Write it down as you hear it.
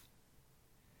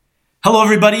Hello,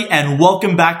 everybody, and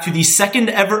welcome back to the second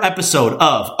ever episode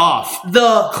of Off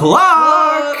the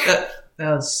Clock.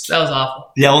 That was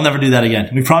awful. Yeah, we'll never do that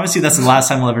again. We promise you that's the last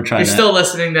time we'll ever try that. If you're still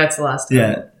listening, that's the last time.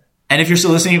 Yeah. And if you're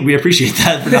still listening, we appreciate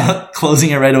that for not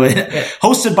closing it right away. Yeah.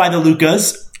 Hosted by the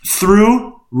Lucas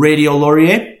through Radio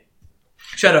Laurier.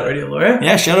 Shout out Radio Laurier.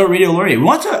 Yeah, shout out Radio Laurier. We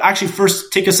want to actually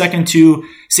first take a second to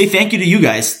say thank you to you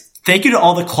guys. Thank you to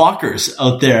all the clockers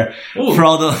out there for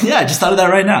all the, I just thought of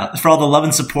that right now, for all the love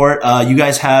and support. You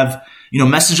guys have,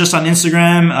 messaged us on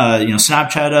Instagram,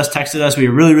 Snapchat us, texted us. We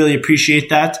really, really appreciate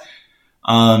that.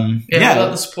 We love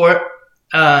the support.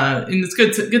 And it's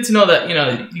good to know that,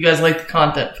 you guys like the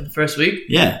content for the first week.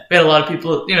 Yeah. We had a lot of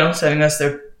people, sending us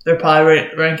their pie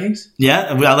rankings. Yeah,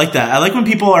 I like that. I like when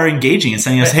people are engaging and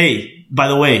sending us, hey, by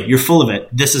the way, you're full of it.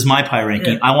 This is my pie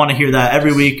ranking. Yeah. I want to hear that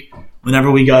every week.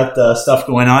 Whenever we got stuff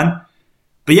going on.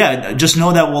 But yeah, just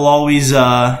know that we'll always, we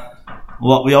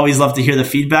always love to hear the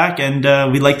feedback, and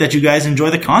we like that you guys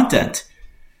enjoy the content.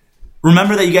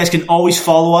 Remember that you guys can always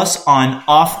follow us on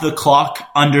 _podcast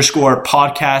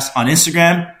on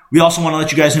Instagram. We also want to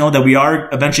let you guys know that we are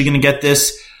eventually going to get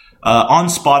this on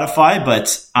Spotify,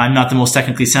 but I'm not the most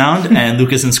technically sound, and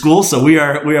Lucas in school, so we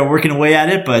are working away at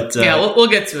it. But we'll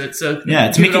get to it. So we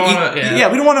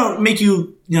don't want to make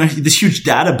you this huge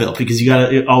data bill because you got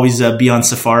to always be on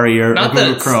Safari or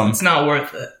Google Chrome. It's not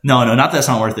worth it. No, not that it's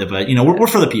not worth it, but we're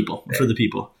for the people. We're for the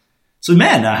people. So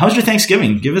man, how's your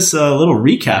Thanksgiving? Give us a little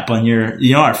recap on your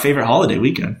our favorite holiday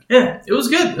weekend. Yeah, it was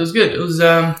good. It was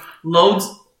a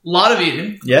lot of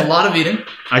eating. Yeah, a lot of eating.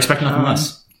 I expect nothing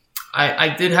less.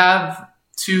 I did have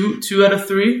two out of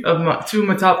three of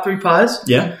my top three pies.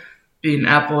 Yeah. Being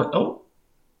apple.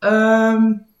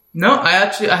 No, I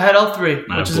had all three,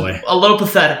 which is a little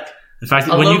pathetic. The fact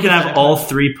that when you can have all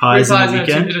three pies in a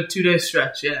weekend. In a 2-day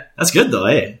stretch, yeah. That's good though,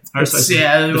 eh?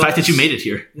 The fact that you made it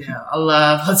here. Yeah,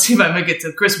 let's see if I make it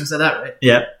to Christmas at that rate.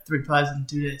 Yeah. 3 pies in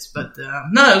 2 days. But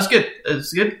no, it was good. It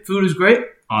was good. Food was great.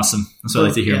 Awesome. That's what I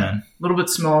like to hear, man. A little bit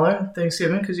smaller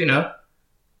Thanksgiving because,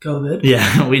 COVID.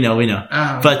 Yeah, we know.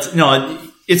 But no,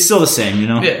 it's still the same,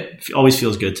 Yeah. It always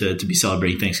feels good to be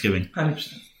celebrating Thanksgiving.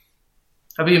 100%.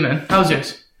 How about you, man? How was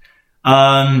yours?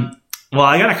 Well,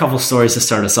 I got a couple stories to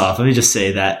start us off. Let me just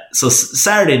say that. So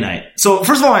Saturday night. So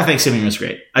first of all, my Thanksgiving was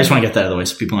great. I just want to get that out of the way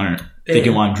so people aren't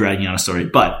thinking while I'm dragging on a story.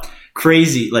 But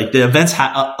crazy, like the events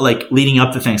leading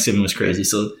up to Thanksgiving was crazy.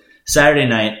 So Saturday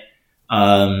night,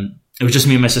 it was just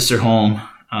me and my sister home.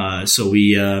 So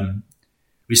we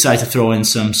decided to throw in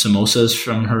some samosas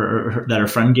from her that her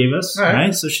friend gave us.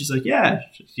 Right? So she's like, yeah,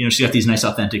 she got these nice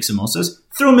authentic samosas.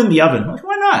 Throw them in the oven. I'm like,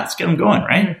 why not? Let's get them going,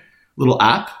 right? Little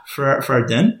app for our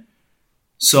din.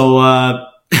 So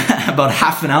about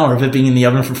half an hour of it being in the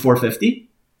oven for 450.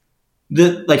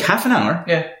 Half an hour.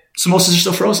 Yeah. Samosas are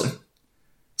still frozen.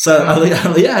 So I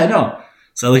know.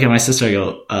 So I look at my sister. I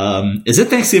go, "Is it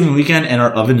Thanksgiving weekend and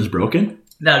our oven is broken?"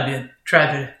 That would be a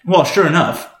tragedy. Well, sure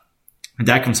enough, my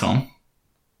dad comes home,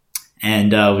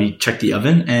 and we check the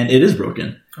oven, and it is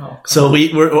broken. Oh, so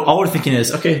we're thinking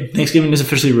is, okay, Thanksgiving is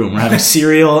officially ruined. We're having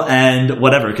cereal and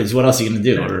whatever, because what else are you going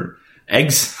to do? Yeah. Or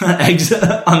eggs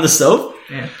on the stove?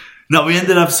 Yeah. No, we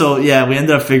ended up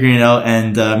figuring it out,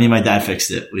 and me and my dad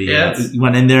fixed it. We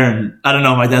went in there, and I don't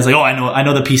know, my dad's like, oh, I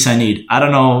know the piece I need. I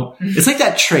don't know. It's like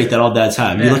that trait that all dads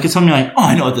have. You look at something like, oh,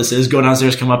 I know what this is. Go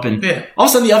downstairs, come up, and all of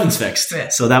a sudden the oven's fixed. Yeah.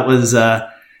 So that was,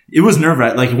 it was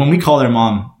nerve-wracking. Like when we called our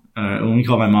mom, when we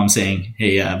called my mom saying,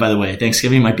 hey, by the way,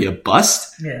 Thanksgiving might be a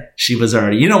bust. Yeah. She was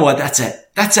already, you know what? That's it.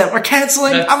 We're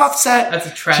canceling. I'm upset. That's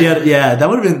a tragedy.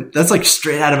 That's like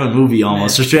straight out of a movie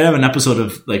almost, or straight out of an episode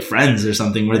of like Friends or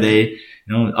something where they,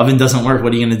 oven doesn't work.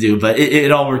 What are you going to do? But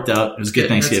it all worked out. It was good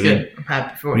Thanksgiving. That's good. I'm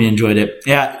happy for you. We enjoyed it.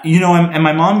 Yeah. And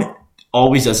my mom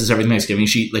always does this every Thanksgiving.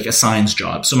 She assigns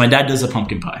jobs. So my dad does a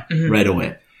pumpkin pie right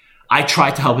away. I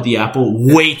tried to help with the apple,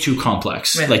 way too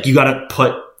complex. Yeah. Like you got to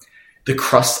put the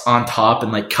crust on top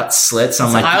and cut slits.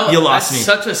 I'm you lost me. It's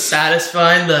such a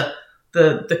satisfying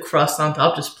the crust on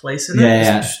top, just placing it.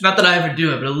 Yeah. Not that I ever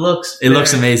do it, but it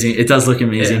looks amazing. It does look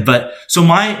amazing. Yeah. But so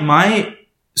I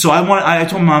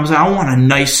told my mom, I want a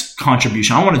nice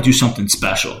contribution. I want to do something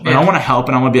special. And I want to help,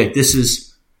 and I want to be like, this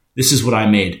is what I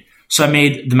made. So I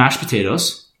made the mashed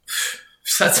potatoes.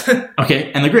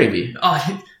 Okay, and the gravy.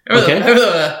 Oh,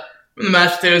 remember the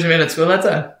mashed potatoes you made at school that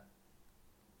time?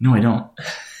 No, I don't.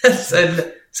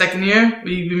 Second year,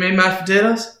 we made mashed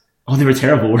potatoes. Oh, they were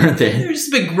terrible, weren't they? They were just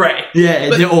a bit gray. Yeah,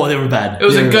 they were bad. It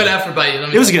was a good effort by you.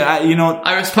 It was good.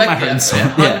 I respect my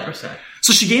that. 100%.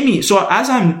 So she gave me, as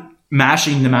I'm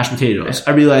mashing the mashed potatoes,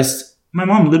 I realized my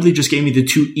mom literally just gave me the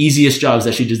 2 easiest jobs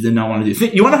that she just did not want to do.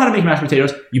 You want to know how to make mashed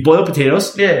potatoes? You boil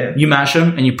potatoes, you mash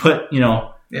them, and you put,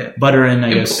 butter in,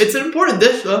 I guess. It's an important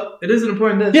dish, though. It is an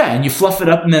important dish. Yeah, and you fluff it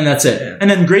up, and then that's it. Yeah. And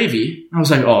then gravy. I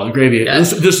was like, oh, the gravy. Yeah.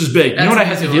 This is big. You know what I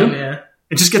had to do?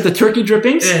 And just get the turkey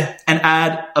drippings and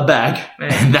add a bag,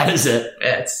 and that is it.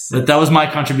 Yeah, but that was my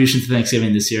contribution to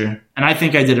Thanksgiving this year, and I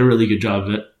think I did a really good job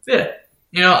of it. Yeah.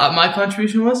 You know, my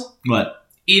contribution was? What?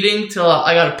 Eating till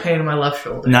I got a pain in my left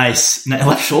shoulder. Nice.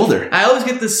 Left shoulder. I always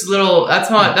get this little, that's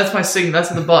my signal. That's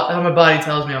how my body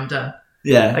tells me I'm done.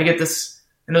 Yeah. I get this,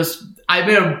 and I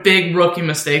made a big rookie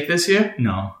mistake this year.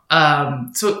 No.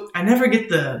 So I never get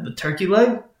the turkey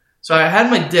leg. So I had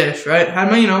my dish, right? I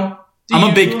had my,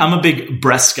 I'm a big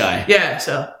breast guy. Yeah,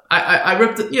 so I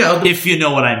ripped it, if you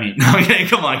know what I mean. Okay,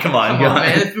 come on,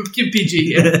 man. Keep PG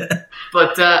here.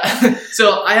 But,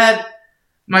 so I had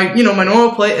my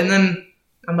normal plate, and then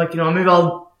I'm like, maybe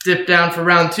I'll dip down for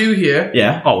round 2 here.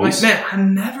 Yeah, always. I'm like, man, I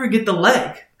never get the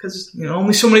leg. Because,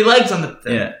 only so many legs on the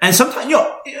thing. Yeah. And sometimes,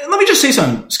 let me just say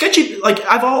something. Sketchy, like,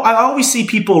 I always see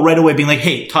people right away being like,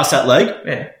 hey, toss that leg.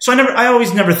 Yeah. So I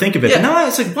always never think of it. Yeah. But now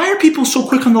it's like, why are people so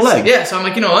quick on the leg? Yeah, so I'm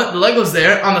like, you know what? The leg was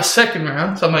there on the second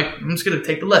round. So I'm like, I'm just going to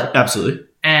take the leg. Absolutely.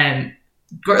 And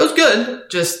it was good.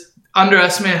 Just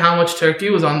underestimated how much turkey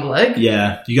was on the leg.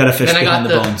 Yeah. You got to fish behind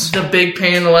the bones. The big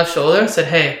pain in the left shoulder. Said,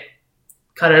 hey,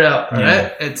 cut it out. All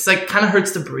right? It's like, kind of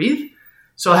hurts to breathe.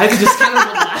 So I had to just kind of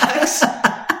relax.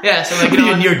 Yeah, so I'm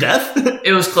like, near death?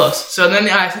 It was close. So then I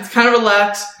had to kind of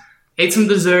relax, ate some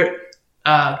dessert.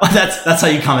 That's how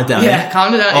you calm it down. Yeah,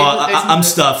 calm it down. I'm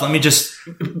stuffed. Let me just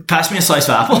pass me a slice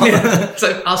of apple. Yeah.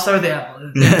 So I'll start with the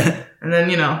apple. And then,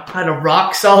 I had a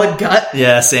rock solid gut.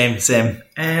 Yeah, same.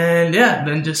 And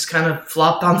then just kind of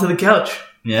flopped onto the couch.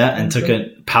 Yeah, and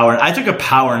I took a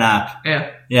power nap.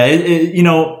 Yeah. Yeah,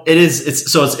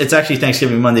 it's actually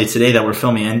Thanksgiving Monday today that we're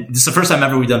filming, and this is the first time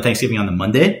ever we've done Thanksgiving on the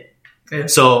Monday. Yeah.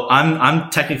 So I'm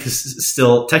technically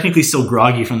still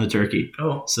groggy from the turkey.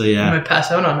 Oh, so yeah, you might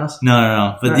pass out on us.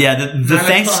 No. But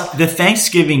the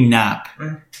Thanksgiving nap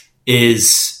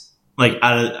is like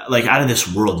out of this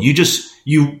world. You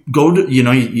go to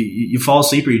you fall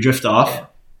asleep or you drift off,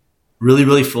 really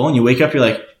really full, and you wake up. You're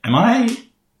like, am I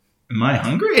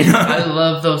hungry? I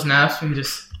love those naps when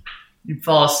you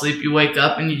fall asleep, you wake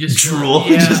up, and you just drool.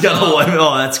 You just got to wipe.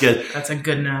 Oh, that's good. That's a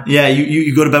good nap. Yeah,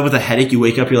 you go to bed with a headache. You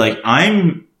wake up, you're like,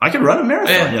 I could run a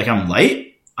marathon. Yeah. You're like, I'm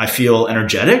light. I feel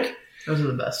energetic. Those are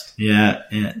the best. Yeah.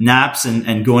 Naps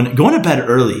and going to bed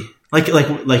early, like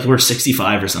we're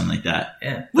 65 or something like that.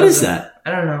 Yeah. What is that?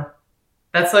 I don't know.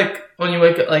 That's like when you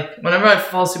wake up. Like whenever I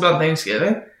fall asleep on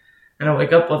Thanksgiving, and I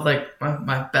wake up with like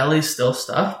my belly still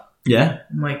stuffed. Yeah.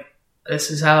 I'm like,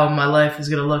 this is how my life is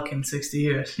going to look in 60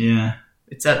 years. Yeah.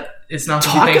 It's not going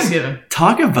to be Thanksgiving.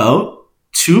 Talk about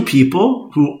two people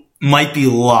who might be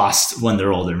lost when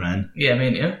they're older, man. Yeah, me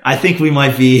and you. I think we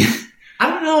might be. I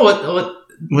don't know what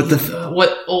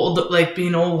old, like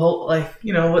being old, like,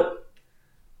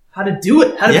 how to do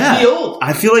it, how to be old.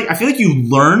 I feel like you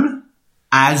learn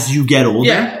as you get older.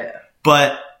 Yeah.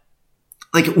 But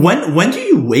like when do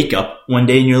you wake up one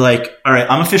day and you're like, all right,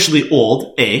 I'm officially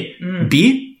old, A.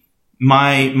 B,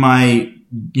 my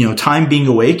time being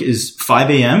awake is 5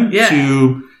 a.m.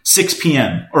 to 6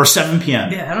 p.m. or 7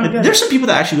 p.m. Yeah, I don't get There's some people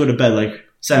that actually go to bed like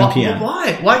 7 p.m.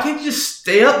 Why? Why can't you just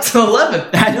stay up till 11?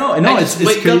 I know. It's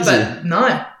wake crazy. up at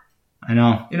 9. I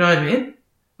know. You know what I mean?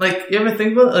 Like, you ever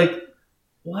think about it? Like,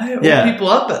 why are people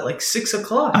up at like 6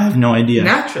 o'clock? I have no idea.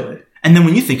 Naturally. And then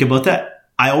when you think about that,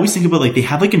 I always think about like they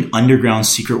have like an underground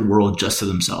secret world just to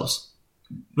themselves.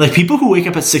 Like people who wake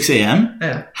up at 6 a.m.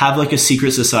 have like a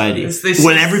secret society.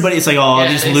 When everybody, it's like,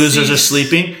 these losers are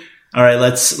sleeping. All right,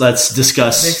 let's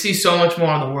discuss. They see so much more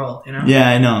of the world, Yeah,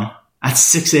 I know. At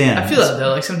 6 a.m. I feel that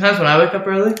though. Like sometimes when I wake up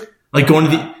early, like going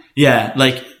to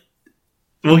like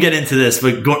we'll get into this,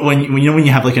 but when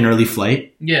you have like an early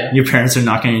flight, your parents are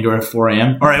knocking on your door at 4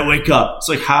 a.m. All right, wake up. It's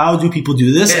like, how do people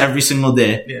do this every single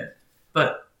day? Yeah,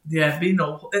 but being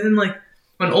old, and then like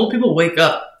when old people wake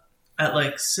up at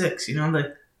like 6,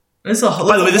 like. By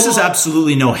the way, this is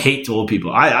absolutely no hate to old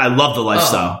people. I love the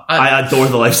lifestyle. I adore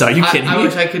the lifestyle. Are you kidding me? I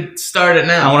wish I could start it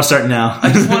now. I want to start now.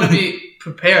 I just want to be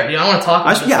prepared. I want to talk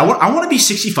about I want to be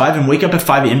 65 and wake up at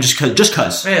 5 a.m. just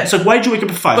cause. Yeah. It's like, why did you wake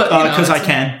up at 5? Because I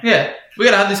can. Yeah. We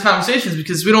got to have these conversations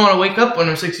because we don't want to wake up when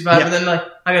we're 65 and then like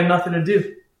I got nothing to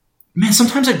do. Man,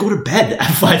 sometimes I go to bed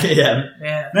at 5 a.m. Yeah. You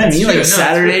know what I mean? Like a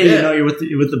Saturday, you're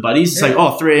with the buddies. It's like,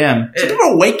 3 a.m. Some people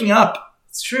are waking up.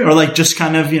 It's true. Or like just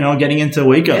kind of, getting into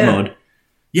wake up mode.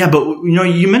 Yeah, but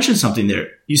you mentioned something there.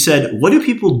 You said, what do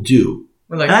people do?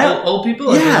 Like old people?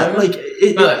 Like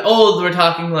old, we're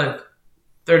talking like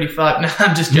 35. No,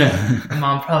 I'm just joking. My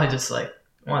mom probably just like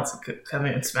wants to come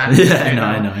in and smash. Yeah,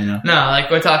 I know. No, like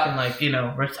we're talking like,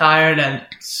 retired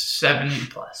at 70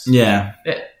 plus. Yeah.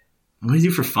 What do we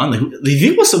do for fun? Like, do you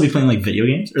think we'll still be playing like video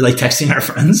games or like texting our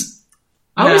friends?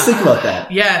 I always think about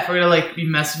that. Yeah, if we're gonna like be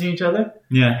messaging each other.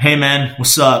 Yeah. Hey man,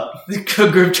 what's up? The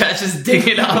group chat just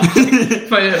dinging up.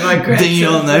 my grandson. Dinging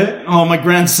all night. Oh, my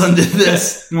grandson did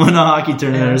this. Won a hockey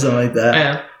tournament or something like that.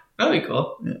 Yeah, that'd be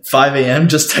cool. 5 a.m.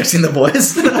 just texting the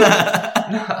boys.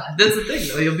 That's the thing,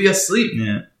 though. You'll be asleep.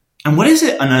 Yeah. And what is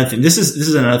it? Another thing. This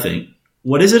is another thing.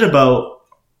 What is it about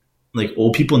like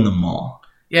old people in the mall?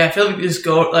 Yeah, I feel like you just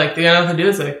go like they got nothing to do.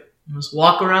 It's like just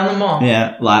walk around the mall.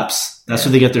 Yeah, laps. That's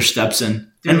where they get their steps in.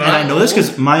 Dude, and I know this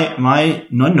because my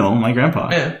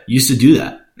grandpa used to do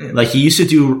that. Yeah. Like he used to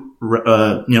do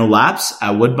laps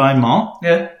at Woodbine Mall.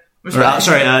 Yeah.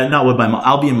 Not Woodbine Mall,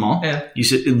 Albion Mall. Yeah.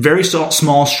 Very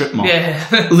small strip mall.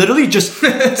 Yeah. Literally just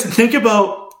think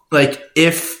about like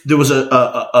if there was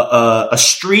a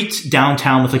street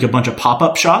downtown with like a bunch of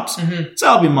pop-up shops. Mm-hmm. That's what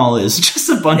Albion Mall is. Just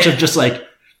a bunch of just like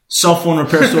cell phone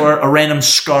repair store, a random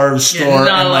scarves store,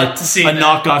 and like a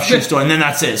knockoff shoe store, and then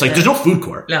that's it. It's like there's no food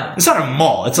court. No. It's not a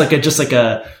mall. It's like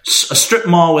a strip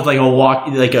mall with like a walk,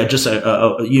 like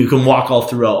you can walk all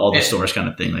throughout all the stores kind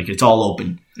of thing. Like it's all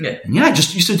open. Yeah. And I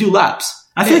just used to do laps.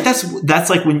 I feel like that's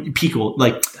like when peak old,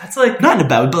 like that's like not in a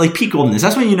bad way, but like peak oldness.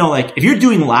 That's when like if you're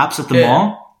doing laps at the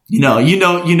mall, you know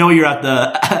you're at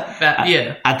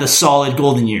the at the solid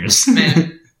golden years.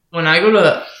 Man, when I go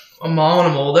to a mall when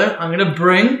I'm older, I'm gonna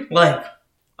bring like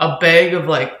a bag of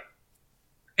like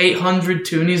 800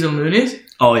 toonies and loonies.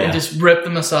 Oh yeah, and just rip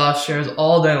the massage chairs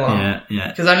all day long. Yeah.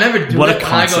 Because I never do it when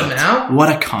I go now.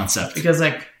 What a concept! Because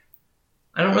like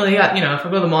I don't really got if I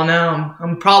go to the mall now,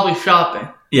 I'm probably shopping.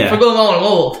 Yeah. If I go to the mall when I'm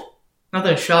old,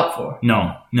 nothing to shop for.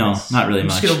 No, not really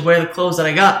much. I'm just gonna wear the clothes that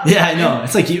I got. Yeah, I know.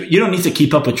 It's like you don't need to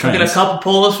keep up with trends. I get a couple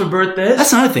polos for birthdays.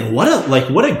 That's another thing. What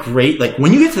a great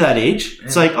when you get to that age,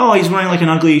 it's like, oh, he's wearing like an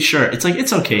ugly shirt. It's like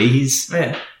it's okay. He's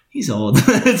old.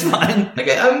 It's fine.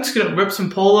 Okay, I'm just gonna rip some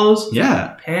polos.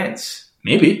 Yeah. Pants.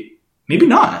 Maybe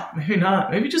not. Maybe not.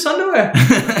 Maybe just underwear.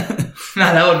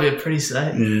 Nah, that would be a pretty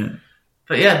sight. Yeah.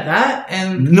 But yeah, that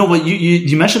and no, but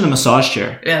you mentioned the massage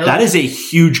chair. Yeah, that is a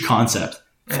huge concept.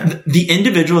 Yeah. The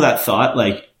individual that thought,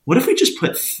 like, what if we just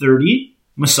put 30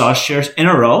 massage chairs in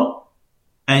a row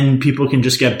and people can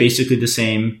just get basically the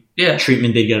same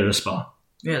treatment they get at a spa?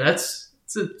 Yeah,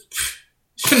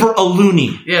 for a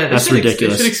loony. Yeah, that's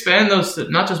ridiculous. They should expand those to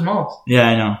not just malls. Yeah,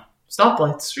 I know.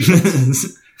 Stoplights, street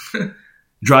lights.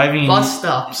 Driving. Bus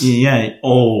stops. Yeah.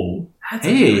 Oh. That's a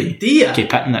good idea. Okay,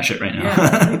 patent that shit right now.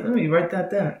 Yeah, let me write that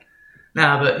down.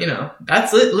 Nah, but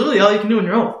that's literally all you can do when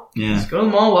you're old. Yeah. Just go to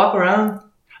the mall, walk around.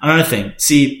 Another thing,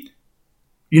 see,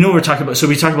 we're talking about. So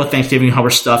we talked about Thanksgiving, how we're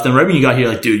stuffed, and right when you got here,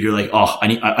 like, dude, you're like, oh,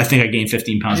 I think I gained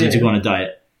 15 pounds. I need to go on a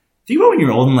diet. Think about when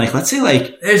you're old and like, let's say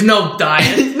like, there's no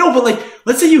diet. No, but like,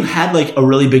 let's say you had like a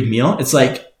really big meal. It's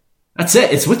like, that's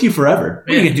it. It's with you forever.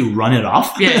 What are you gonna do? Run it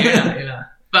off? Yeah, you're not.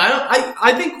 But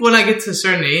I think when I get to a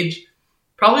certain age,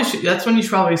 that's when you should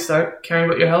probably start caring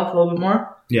about your health a little bit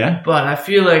more. Yeah. But I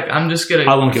feel like I'm just gonna.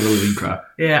 I won't give a living crap.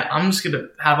 Yeah, I'm just gonna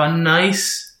have a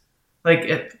nice. Like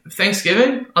at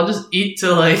Thanksgiving, I'll just eat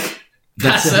till like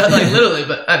pass out, like literally,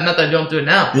 but not that I don't do it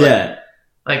now. But, yeah,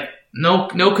 like no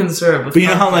conserve. But you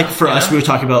know how like for us, we were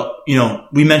talking about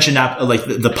we mentioned like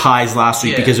the pies last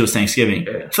week because it was Thanksgiving.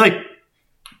 Yeah. I feel like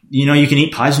you can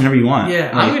eat pies whenever you want.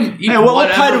 Yeah, like, I'm gonna eat. Hey,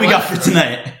 what pie do we got for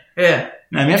tonight? Yeah,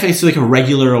 I mean, I think it's like a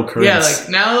regular occurrence. Yeah,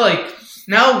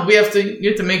 now you have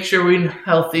to make sure we're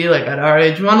healthy. Like at our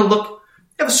age, we want to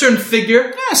have a certain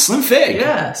figure. Yeah, slim fig.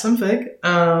 Yeah, slim fig.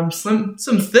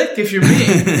 Some thick if you're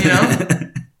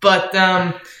me, But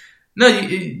no,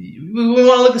 we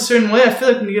want to look a certain way. I feel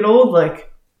like when you get old,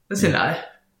 like, listen,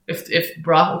 if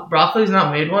broccoli's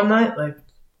not made one night, like,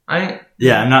 I'm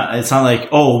not. It's not like,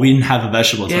 oh, we didn't have a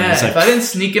vegetable tonight. Yeah, it's like, if I didn't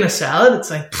sneak in a salad,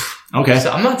 it's like, okay. So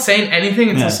I'm not saying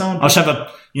anything until someone. I'll just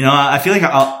have I feel like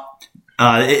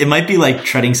it might be like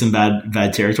treading some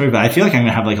bad territory, but I feel like I'm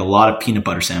gonna have like a lot of peanut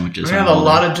butter sandwiches. I'm gonna have a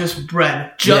lot of just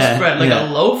bread, bread, like a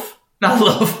loaf, not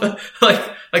loaf,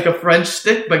 like a French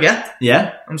stick baguette.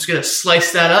 Yeah, I'm just gonna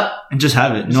slice that up and just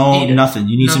have it. Nothing.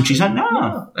 You need some cheese on?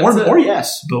 No. Or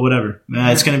yes, but whatever.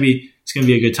 It's gonna be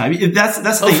a good time. That's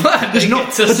the thing. There's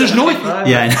no.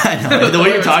 Yeah, I know. The way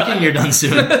you're talking, you're done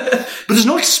soon. But there's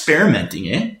no experimenting,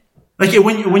 eh? Like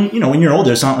when you're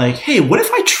older, it's not like, hey, what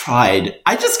if I tried?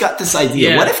 I just got this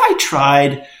idea. Yeah. What if I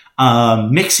tried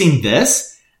mixing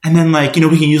this, and then we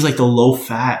can use like the low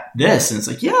fat this, and it's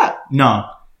like, yeah, no.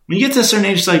 When you get to a certain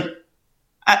age, it's like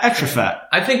extra fat.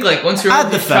 I think like once you're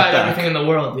old, you've tried everything in the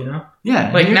world,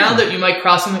 Yeah. Like now that you might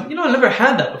cross something, I never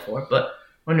had that before. But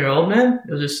when you're old, man,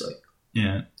 you'll just like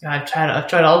Yeah. I've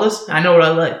tried all this. I know what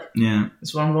I like. Yeah.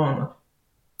 That's what I'm going with.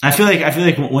 I feel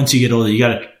like once you get older, you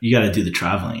gotta do the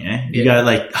traveling, eh? You gotta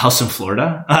like house in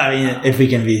Florida. I mean, if we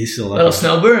can be so lucky. Little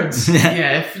snowbirds.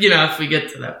 Yeah, if we get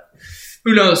to that.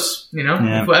 Who knows,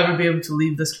 if we'll ever be able to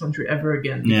leave this country ever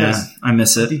again. Yeah, I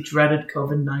miss it. The dreaded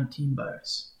COVID-19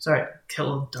 virus. Sorry,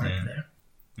 kill Dark there.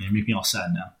 Yeah, make me all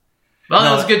sad now. Well,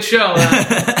 that was a good show.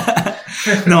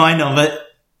 No, I know, but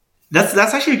that's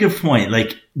actually a good point.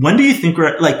 Like, when do you think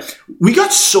we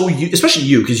got so especially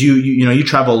you, because you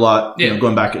travel a lot,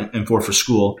 going back and forth for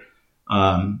school,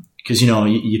 because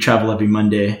you travel every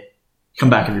Monday. Come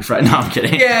back every Friday. No, I'm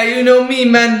kidding. Yeah, you know me,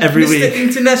 man. Every Mr. week.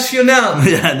 International.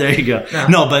 Yeah, there you go.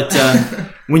 No, but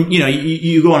when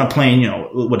you go on a plane,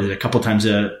 what is it? A couple times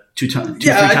three times a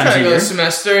year? I try to go a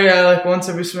semester. Yeah, like once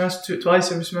every semester,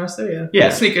 twice every semester. Yeah.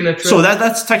 I'll sneak in a trip. So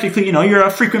that's technically, you're a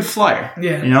frequent flyer.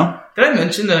 Yeah. Did I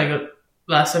mention that I go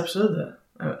last episode that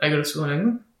I go to school in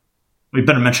England? We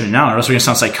better mention it now, or else we're gonna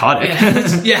sound psychotic.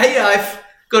 Yeah. I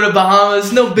go to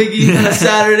Bahamas, no biggie, on a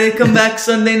Saturday, come back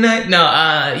Sunday night. No,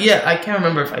 I can't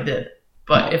remember if I did.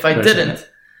 But if I didn't,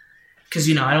 because,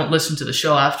 I don't listen to the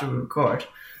show after we record.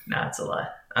 Nah, it's a lie.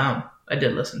 I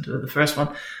did listen to the first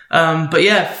one. But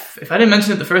yeah, if I didn't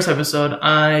mention it the first episode,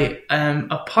 I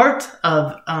am a part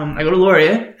of, I go to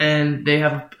Laurier, and they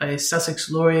have a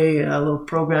Sussex Laurier little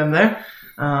program there.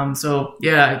 So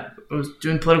yeah, I was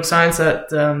doing political science at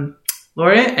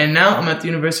Laurier, and now I'm at the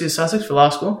University of Sussex for law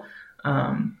school.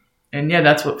 And yeah,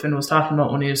 that's what Finn was talking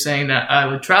about when he was saying that I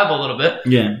would travel a little bit.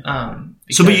 Yeah.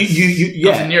 So, but you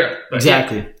I was in Europe.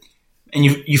 Exactly. Yeah. And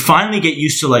you finally get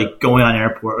used to like going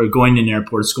in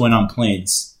airports, going on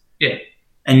planes. Yeah.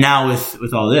 And now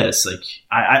with all this, like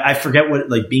I forget what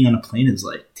like being on a plane is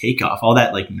like, takeoff, all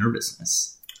that like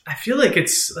nervousness. I feel like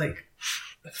it's like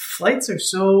the flights are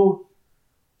so.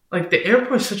 Like, the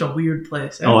airport's such a weird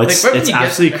place. Oh, it's like,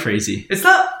 absolutely crazy. It's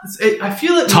not... I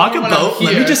feel it... Let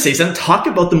me just say something. Talk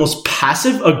about the most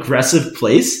passive-aggressive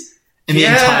place in the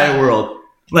entire world.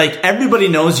 Like, everybody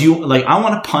knows you... Like, I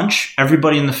want to punch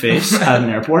everybody in the face at an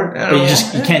airport.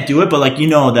 But you can't do it. But, like, you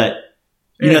know that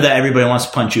everybody wants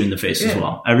to punch you in the face as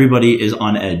well. Everybody is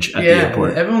on edge at the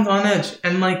airport. Everyone's on edge.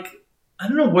 And, like, I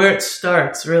don't know where it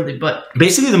starts, really, but...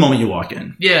 Basically, the moment you walk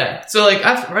in. Yeah. So, like,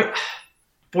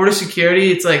 border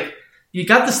security, it's like, you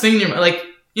got this thing in your, like,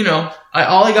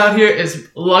 all I got here is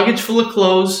luggage full of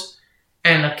clothes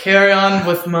and a carry-on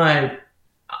with my,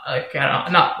 like, I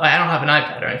don't have an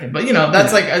iPad or anything, but,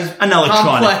 that's like as an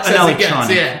complex as it gets,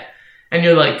 yeah. And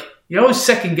you're like, you're always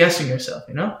second-guessing yourself,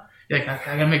 You're like, I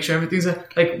gotta make sure everything's,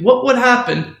 like, what would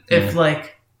happen if,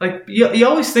 like, you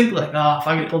always think like, oh, if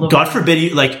I get pulled over. God forbid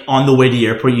you, like, on the way to the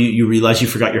airport, you realize you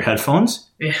forgot your headphones.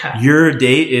 Yeah. Your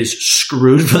day is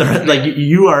screwed for the rest. Like,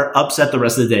 you are upset the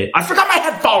rest of the day. I forgot my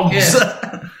headphones.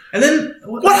 Yeah. And then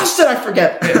what else did I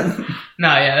forget? Yeah.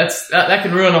 That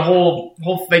could ruin a whole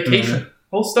vacation,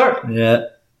 whole start. Yeah.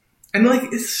 And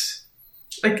like, it's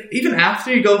like, even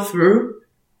after you go through,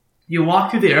 you walk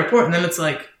through the airport, and then it's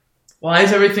like, why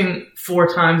is everything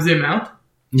 4 times the amount?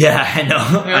 Yeah, I know.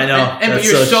 I know. And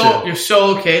you're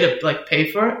so okay to like pay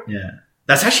for it. Yeah,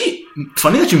 that's actually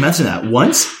funny that you mentioned that.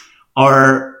 Once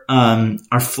our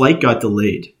flight got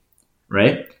delayed,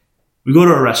 right? We go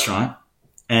to a restaurant,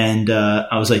 and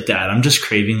I was like, Dad, I'm just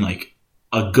craving like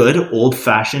a good old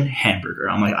fashioned hamburger.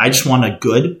 I'm like, I just want a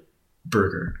good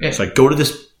burger. Yeah. So I go to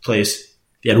this place.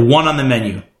 They had one on the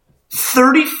menu.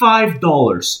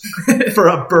 $35 for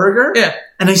a burger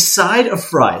and a side of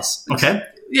fries. Okay.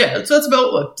 Yeah, so that's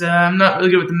about what? I'm not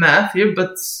really good with the math here,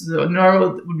 but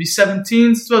normal would be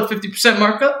 17. So it's about 50%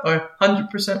 markup or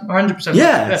 100% or 100%.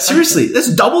 Yeah, seriously.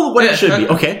 That's double what it should be.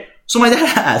 Okay. So my dad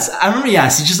asked, I remember he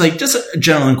asked, he's just like, just a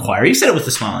general inquiry. He said it with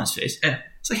a smile on his face. Yeah.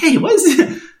 It's like, hey, why is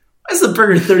the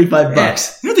burger $35? Yeah.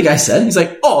 You know what the guy said? He's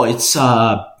like, oh, it's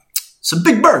a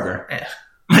big burger. Yeah.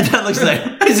 My dad looks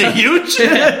like, is it huge?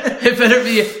 It better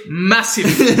be massive.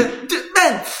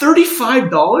 Man,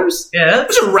 $35? Yeah.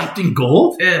 Those are wrapped in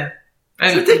gold? Yeah.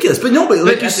 It's ridiculous. But no, but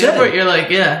like you said. Airport, you're like,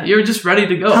 you're just ready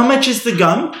to go. How much is the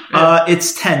gum? Yeah.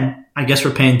 It's $10. I guess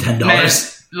we're paying $10. Man,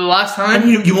 the last time?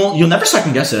 And you'll never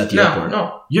second guess it at the airport.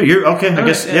 No. You're okay, I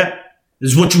guess, yeah.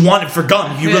 This is what you wanted for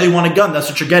gum. If you really want a gun, that's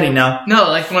what you're getting now. No,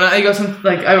 like when I go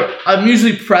I'm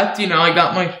usually prepped, I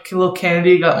got my little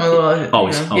candy, got my little...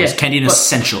 Always. Candy an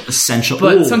essential.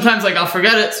 But sometimes, Like, I'll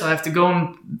forget it, so I have to go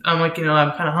and I'm like,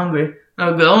 I'm kind of hungry.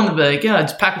 I'll go and be like,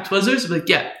 just pack of Twizzlers. I'll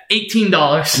be like,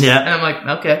 $18. Yeah. And I'm like,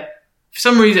 okay. For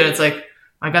some reason, it's like,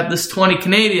 I got this 20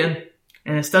 Canadian,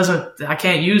 and I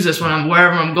can't use this when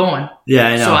wherever I'm going. Yeah,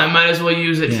 I know. So I might as well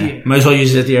use it here. Might as well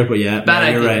use it at the airport, yeah. Bad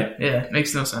idea. You're right. Yeah,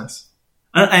 makes no sense.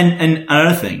 And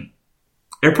another thing,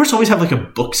 airports always have like a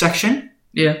book section.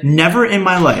 Yeah. Never in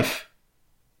my life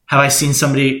have I seen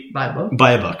somebody Buy a book.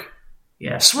 buy a book.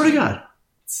 Yeah. I swear to God.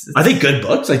 Are they good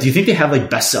books? Like, do you think they have like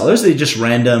bestsellers? They just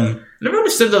random. I never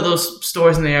understood those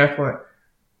stores in the airport,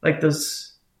 like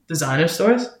those designer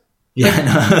stores. Yeah,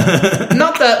 like,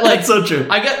 not that like that's so true.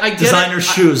 I get designer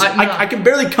shoes. I can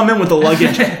barely come in with the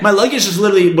luggage. My luggage is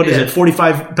literally what is it?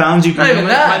 45 pounds. You can not even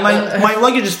that. My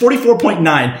luggage is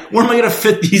 44.9. Where am I gonna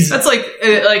fit these? That's like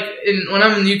when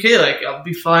I'm in the UK, like I'll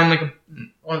be flying like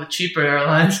one of the cheaper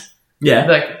airlines. Yeah,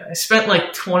 like I spent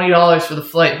like $20 for the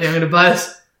flight. I'm gonna buy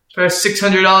this for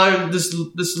 $600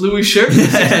 this Louis shirt for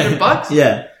 $600.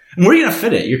 Yeah. And where are you gonna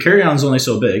fit it? Your carry-on's only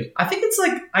so big. I think it's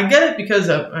like I get it because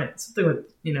of something with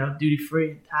duty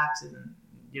free and taxes, and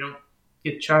you don't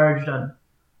get charged on.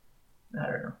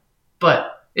 I don't know,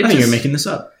 but I think you're making this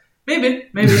up. Maybe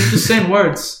it's just saying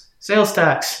words. Sales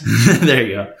tax. There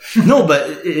you go. No,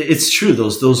 but it's true.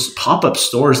 Those pop-up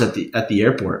stores at the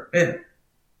airport. Yeah.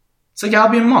 It's like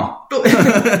Albion Mall. But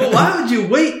why would you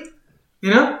wait?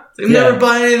 I've never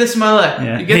bought any of this in my life.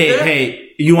 Yeah. You get there? Hey,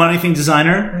 you want anything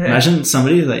designer? Yeah. Imagine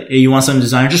somebody like, hey, you want something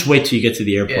designer? Just wait till you get to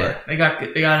the airport. Yeah, they got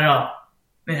it all.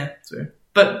 Yeah, it's weird.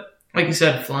 But like you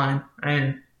said, flying. I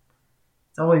mean,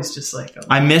 it's always just like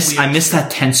I miss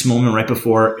that tense moment right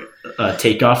before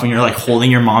takeoff when you're like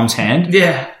holding your mom's hand.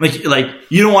 Yeah, like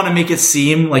you don't want to make it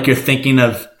seem like you're thinking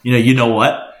of you know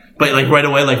what, but like right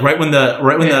away, like right when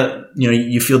the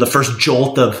you feel the first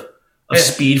jolt of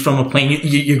speed from a plane,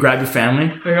 you grab your family.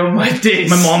 Like, oh my days!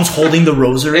 My mom's holding the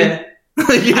rosary. Yeah.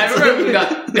 I remember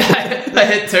I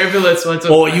hit turbulence once.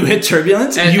 Oh, you hit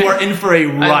turbulence? And you are in for a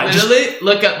ride. I literally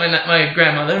look at my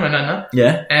grandmother, my nana.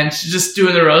 Yeah. And she's just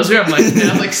doing the rosary. I'm like,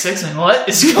 I'm like 6. I'm like, what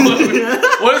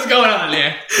is going on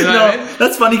here? You know what I mean?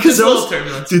 That's funny because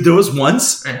there was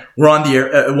once we're on the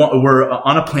air, we're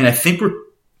on a plane. I think we're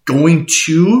going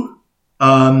to,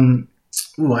 I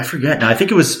forget now. I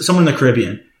think it was somewhere in the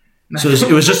Caribbean. So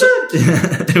it was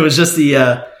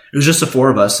just the 4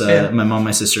 of us, my mom,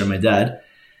 my sister, and my dad.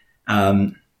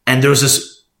 And there was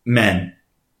this man,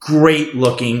 great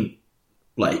looking,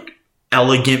 like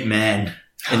elegant man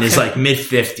in his like mid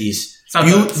 50s.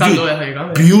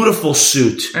 Beautiful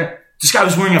suit. This guy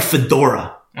was wearing a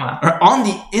fedora. Wow.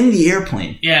 In the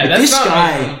airplane. Yeah, like, that's this not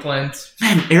guy,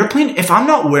 man, airplane. If I'm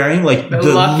not wearing like the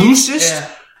loosest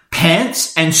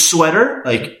pants and sweater,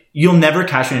 like. You'll never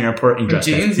catch me in an airport in dress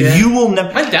jeans. Yeah. You will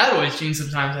never. My dad wears jeans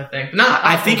sometimes. I think.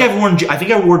 I think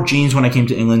I wore jeans when I came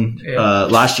to England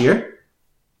last year,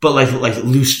 but like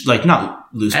loose, like not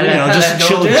loose, but just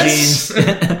chill jeans,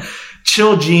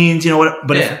 chill jeans. You know what?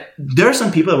 But there are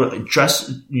some people that wear like dress,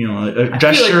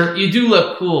 dress shirt. Like you do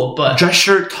look cool, but dress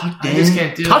shirt tucked in. I just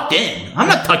can't do tucked in. I'm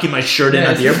not tucking my shirt in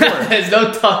at the airport. There's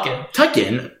no tucking. Tuck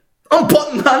in. I'm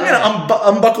gonna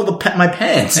unbuckle my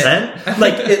pants, man.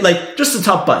 like just the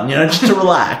top button, just to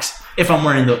relax. If I'm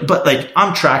wearing but like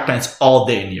I'm track pants all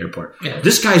day in the airport. Yeah.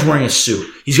 This guy's wearing a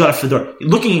suit. He's got a fedora.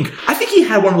 I think he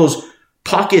had one of those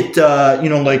pocket,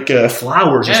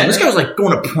 flowers or something. This guy was like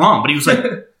going to prom, but he was like,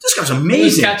 this guy's amazing. He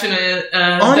was catching a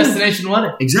destination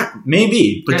wedding. Exactly,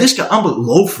 maybe. But this guy,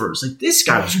 loafers. Like this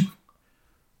guy was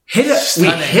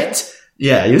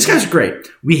this guy's great.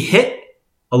 We hit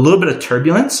a little bit of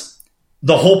turbulence.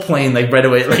 The whole plane, like right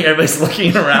away, like everybody's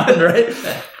looking around, right?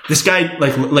 This guy,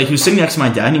 like he was sitting next to my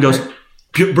dad, and he goes,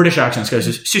 British accent. This guy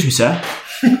says, "Excuse me, sir."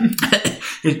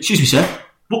 "Excuse me, sir.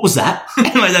 What was that?"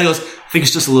 And my dad goes, "I think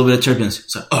it's just a little bit of turbulence."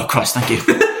 So, "Oh, Christ, thank you."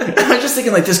 I was just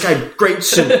thinking, like, this guy, great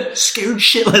suit, scared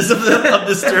shitless of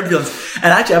this turbulence. And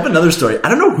actually, I have another story. I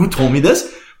don't know who told me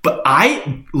this, but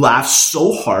I laughed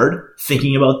so hard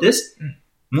thinking about this.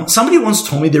 Somebody once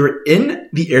told me they were in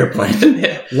the airplane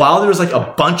while there was like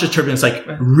a bunch of turbulence, like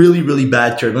really, really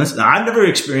bad turbulence. Now, I've never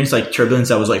experienced like turbulence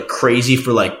that was like crazy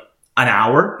for like an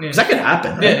hour. Because that could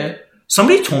happen, right? Yeah.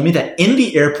 Somebody told me that in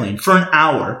the airplane for an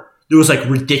hour, there was like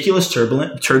ridiculous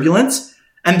turbulence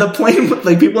and the plane,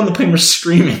 like people on the plane were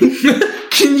screaming.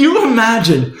 Can you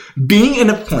imagine being in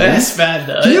a plane? That's bad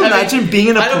though. Can you imagine being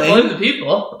in a plane? I don't blame the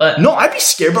people. But no, I'd be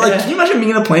scared. But can you imagine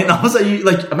being in a plane? And all of a sudden,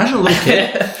 imagine a little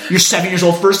kid. You're 7 years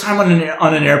old, first time on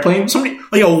an airplane. Somebody,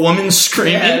 like a woman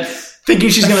screaming, thinking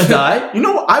she's gonna die.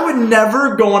 I would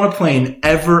never go on a plane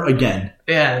ever again.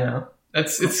 Yeah, I know.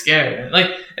 It's scary.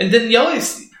 Like, and then you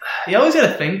always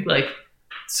gotta think like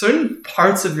certain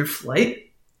parts of your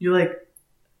flight. You're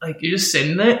you're just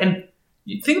sitting there and.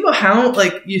 You think about how,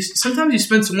 sometimes you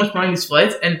spend so much money on these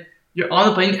flights and you're on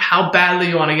the plane, how badly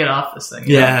you want to get off this thing.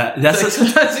 Yeah. That's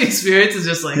sometimes the experience is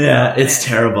just like... Yeah, it's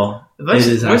terrible. It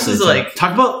is absolutely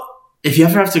talk about, if you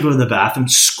ever have to go to the bathroom,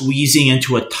 squeezing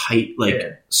into a tight,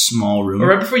 small room. Or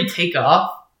right before you take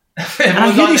off.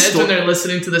 Everyone's hear on these edge when they're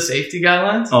listening to the safety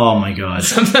guidelines. Oh my God.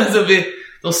 Sometimes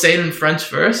they'll say it in French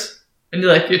first. And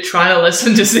you're trying to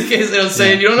listen just in case they don't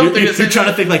say it. You don't know if they're going to say it. You're trying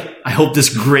to think like, I hope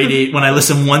this grade 8, when I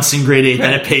listen once in grade 8,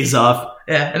 then it pays off.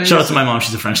 Yeah. And Shout out to my mom.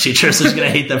 She's a French teacher, so she's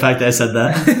going to hate the fact that I said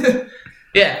that.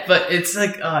 Yeah, but it's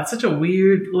like, it's such a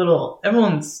weird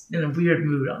everyone's in a weird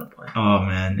mood on the plane. Oh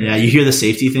man. Yeah. You hear the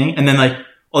safety thing. And then like,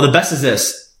 the best is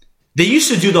this. They used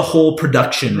to do the whole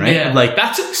production, right? Yeah. Like,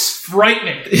 that's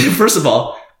frightening. first of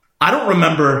all, I don't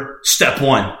remember step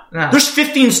 1. Nah. There's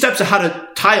 15 steps of how to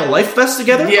tie a life vest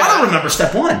together. Yeah. I don't remember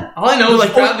step 1. All I know is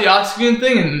grab the oxygen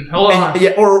thing and hold on.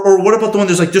 Yeah, or what about the one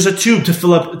there's a tube to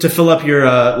fill up your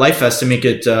life vest to make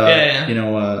it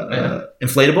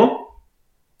inflatable.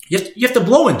 You have to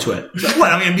blow into it.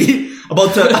 What, I'm going to be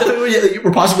about to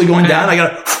we're possibly going down. I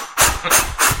got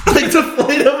to like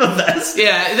deflate up a vest.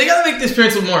 Yeah, they got to make the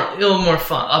experience a little more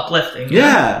fun, uplifting.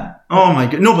 Yeah. Oh my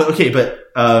god. No, but okay, but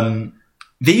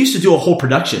they used to do a whole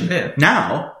production. Yeah.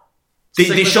 Now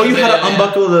they show you how to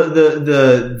unbuckle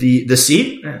the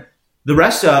seat. Yeah. The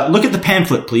rest, look at the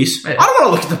pamphlet, please. Yeah. I don't want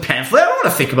to look at the pamphlet. I don't want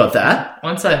to think about that.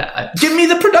 Once Give me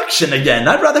the production again.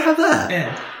 I'd rather have that.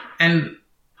 Yeah. And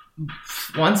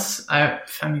once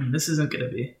this isn't going to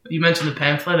be. You mentioned the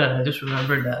pamphlet, and I just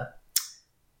remembered that.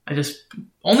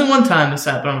 Only one time this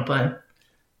happened on a plane.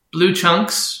 Blue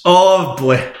chunks. Oh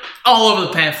boy. All over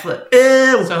the pamphlet.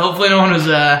 Ew. So hopefully no one was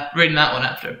reading that one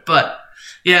after. But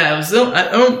yeah, it was.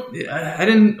 I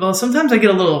didn't. Well, sometimes I get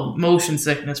a little motion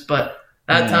sickness, but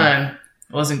that time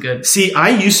it wasn't good. See, I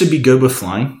used to be good with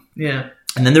flying. Yeah.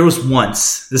 And then there was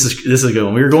once. This is a good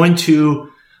one. We were going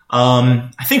to,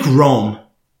 I think Rome.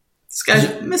 This guy's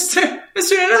Mr.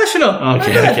 International.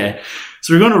 Okay.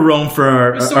 So we're going to Rome for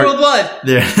our Mr. Worldwide.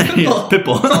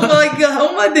 Pitbull. Oh my god!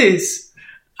 Oh my days.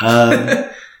 My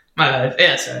bad.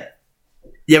 Yeah, sorry.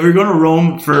 Yeah, we were going to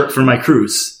Rome for my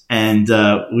cruise, and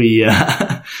we.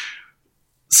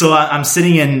 So I'm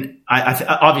sitting in,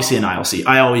 obviously an aisle seat.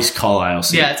 I always call aisle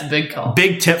seat. Yeah, it's a big call.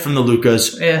 Big tip from the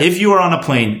Lucas. Yeah. If you are on a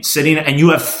plane sitting and you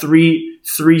have three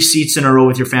seats in a row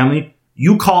with your family,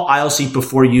 you call aisle seat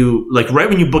before you, like right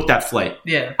when you book that flight.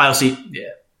 Yeah. Aisle seat. Yeah.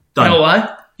 Done. You know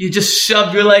why? You just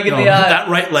shove your leg in the aisle. That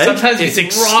right leg, sometimes it's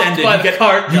extended. By the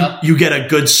cart. You get a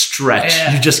good stretch.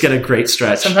 Yeah. You just get a great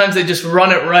stretch. Sometimes they just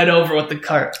run it right over with the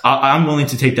cart. I'm willing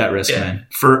to take that risk, man.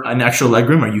 For an extra leg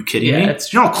room, are you kidding me?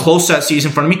 That's you know how close that seat is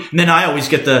in front of me? And then I always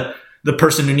get the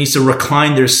person who needs to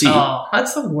recline their seat. Oh,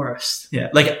 that's the worst. Yeah,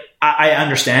 like I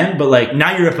understand, but like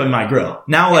now you're up in my grill.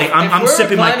 Now, like I'm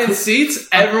sipping my reclining seats.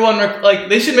 Everyone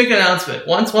they should make an announcement.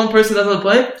 Once one person doesn't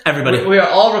play, everybody, we are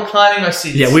all reclining our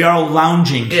seats. Yeah, we are all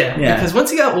lounging. Yeah, because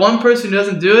once you got one person who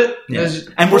doesn't do it, it's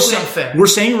and we're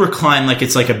saying recline like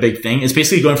it's like a big thing. It's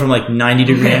basically going from like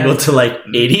 90-degree angle to like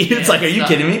 80. It's like, are you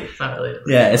kidding me? It's not really.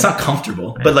 Yeah, it's not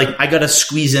comfortable. Yeah. But like I gotta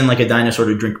squeeze in like a dinosaur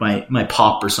to drink my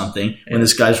pop or something when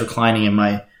this guy's reclining in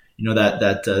my. You know,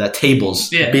 that table's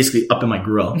basically up in my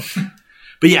grill.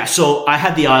 But yeah, so I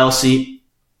had the aisle seat.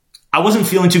 I wasn't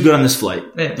feeling too good on this flight,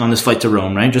 to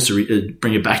Rome, right? Just to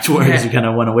bring it back to where you kind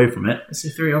of went away from it. It's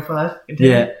a 305.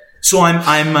 Yeah. So I'm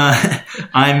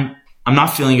not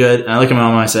feeling good. And I look at my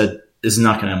mom and I said, "This is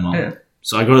not going to end well." Yeah.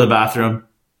 So I go to the bathroom.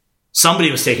 Somebody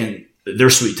was taking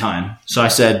their sweet time. So I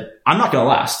said, "I'm not going to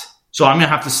last. So I'm going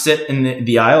to have to sit in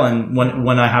the aisle, and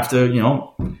when I have to,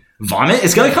 vomit,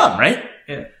 it's going to come, right?"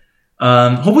 Yeah.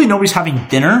 Hopefully nobody's having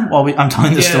dinner while I'm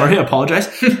telling the story. I apologize.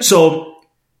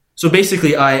 So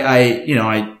basically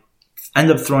I end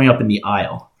up throwing up in the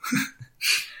aisle,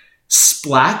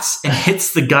 splats and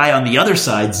hits the guy on the other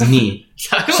side's knee.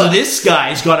 So this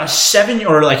guy's got a 7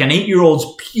 or like an 8-year-old's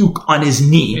puke on his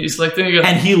knee. He's like,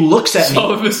 and he looks at me.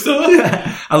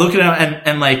 I look at him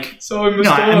and like,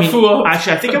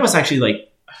 actually, I think I was actually like,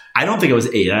 I don't think it was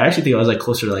 8. I actually think I was like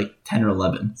closer to like 10 or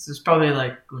 11. This is probably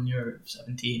like when you're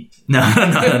 17. No.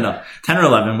 10 or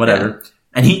 11, whatever. Yeah.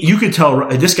 And you could tell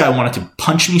this guy wanted to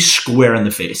punch me square in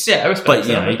the face. Yeah, I respect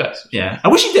that. Yeah, I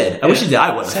wish he did. I wish he did.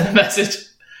 I would have. Send a message.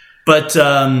 But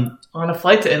on a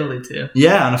flight to Italy too.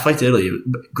 Yeah, on a flight to Italy,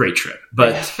 great trip.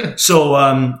 But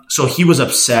so he was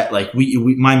upset. Like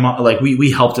my mom, like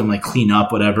we helped him like clean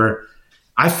up, whatever.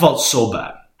 I felt so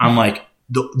bad. I'm like.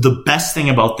 The best thing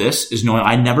about this is knowing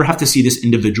I never have to see this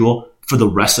individual for the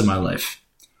rest of my life.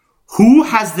 Who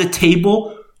has the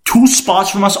table 2 spots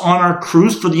from us on our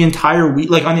cruise for the entire week?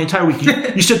 Like on the entire week,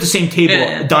 you sit at the same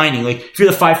table dining. Like if you're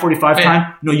the 5:45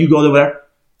 time, you go there, whatever.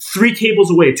 3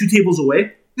 tables away, 2 tables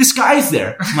away. This guy's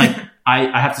there. I'm like,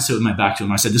 I have to sit with my back to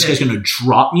him. I said, this guy's going to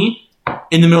drop me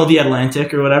in the middle of the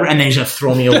Atlantic or whatever, and then he's going to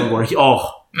throw me overboard.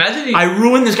 Imagine I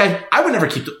ruined this guy. I would never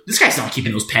keep. This guy's not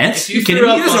keeping those pants. If you You kidding threw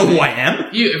me? He up doesn't on know who me. I am.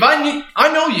 if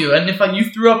I know you, and if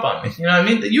you threw up on me, you know what I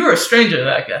mean? You were a stranger to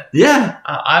that guy. Yeah,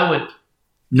 I would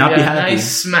not be a happy.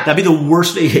 nice smack. That'd be the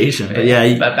worst vacation. But yeah,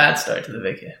 a bad start to the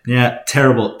vacation. yeah,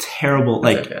 terrible.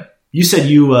 Like Okay. you said,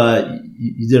 you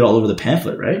did all over the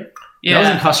pamphlet, right? Yeah. That was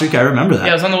in Costa Rica. I remember that.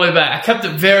 Yeah, I was on the way back. I kept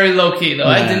it very low key though.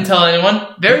 I Yeah. didn't tell anyone.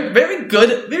 Very, very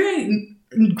good. Very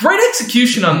great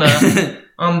execution on the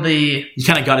on the You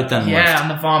kind of got it done. left. on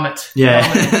the vomit. Yeah.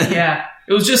 Vomit. Yeah.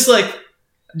 It was just like,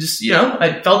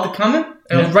 I felt it coming,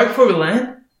 and it was right before we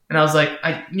land, and I was like,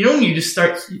 when you just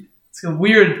start. It's a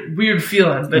weird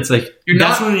feeling, but It's like you're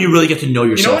that's not. when you really get to know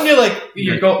You yourself. know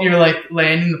when you're like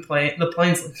landing the plane. The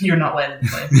plane's you're not landing the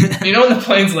plane. You know when the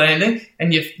plane's landing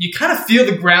and you kind of feel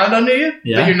the ground under you,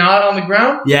 Yeah. but you're not on the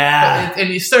ground. yeah. And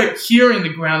you start hearing the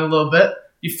ground a little bit.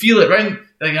 You feel it right.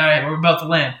 Like, all right, we're about to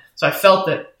land. So I felt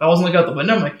it. I wasn't looking out the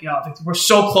window. I'm like, we're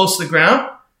so close to the ground.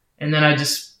 And then I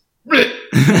just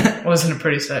wasn't a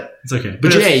pretty sight. It's okay.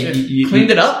 But it was- yeah, it you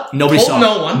cleaned it up. Nobody told saw.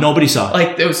 no one. Nobody saw.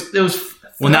 Like there was.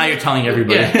 Well, now you're telling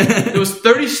everybody. Yeah, there was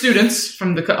 30 students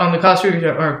on the Costa Rica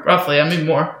trip, or roughly, I mean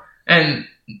more, and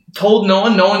told no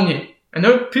one. No one knew, and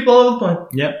there were people all over the plane.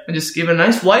 Yep. I just gave it a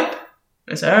nice wipe.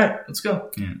 I said, "All right, let's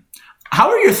go." How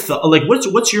are your like?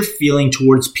 What's your feeling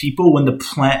towards people when the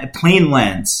plane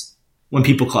lands? When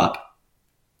people clap?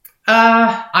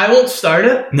 I won't start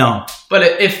it, No. but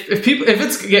if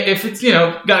it's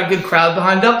got a good crowd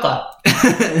behind it, I'll clap.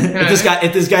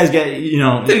 If this guy's get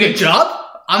Did a good job.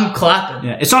 I'm clapping.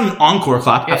 yeah, it's not an encore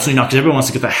clap. Yeah. Absolutely not, because everyone wants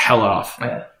to get the hell off.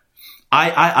 Yeah.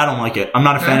 I don't like it. I'm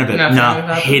not a fan of it. Not a No, fan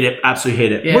of it? hate it. Absolutely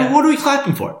hate it. Yeah. What are we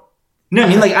clapping for? You know what I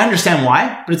mean? Like, I understand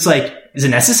why, but it's like, is it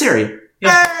necessary?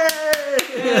 Yeah.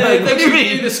 Like, what do you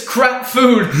mean? This crap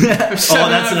food. Oh,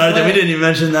 that's another thing. We didn't even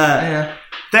mention that. Yeah.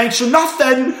 Thanks for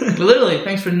nothing. Literally,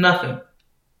 thanks for nothing.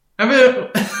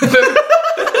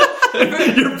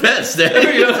 You're pissed, Remember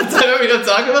eh? you know what I'm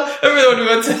talking about? Remember when we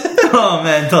went to Oh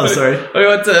man, tell the story. we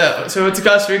went to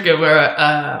Costa Rica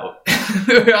where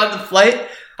we were on the flight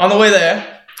on the way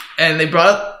there, and they brought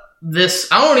up this.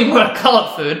 I don't even want to call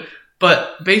it food,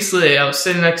 but basically I was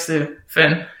sitting next to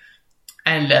Finn,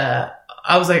 and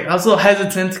I was a little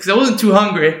hesitant because I wasn't too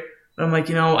hungry, but I'm like,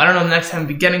 I don't know, next time I'll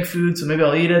be getting food, so maybe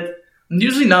I'll eat it. I'm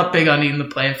usually not big on eating the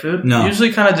plain food. No.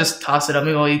 Usually kind of just toss it up.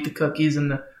 Maybe I'll eat the cookies and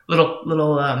the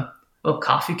little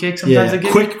coffee cake sometimes I Yeah.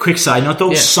 get. Quick side note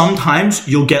though. Yeah. Sometimes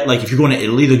you'll get like, if you're going to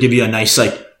Italy, they'll give you a nice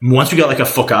once we got like a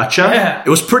focaccia. Yeah. It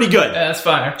was pretty good. Yeah, that's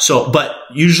fire. So, but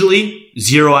usually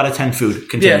 0 out of 10 food.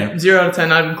 Continue. Yeah, 0 out of 10,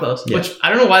 not even close. Yeah. Which I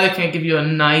don't know why they can't give you a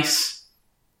nice,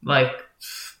 like,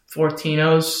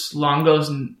 Fortinos, Longos,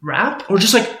 and wrap. Or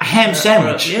just like a ham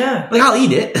sandwich. Yeah. Like, I'll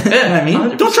eat it. You know what I mean?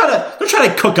 100%. Don't try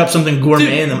to cook up something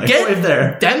gourmet in the microwave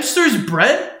there. Dempster's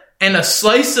bread and a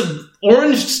slice of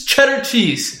orange cheddar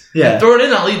cheese. Yeah. Throw it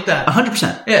in, I'll eat that.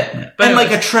 100%. Yeah. And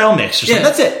like a trail mix or something. Yeah.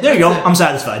 That's it. There you go. That's it. I'm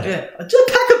satisfied. Yeah. Just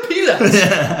a pack of peanuts.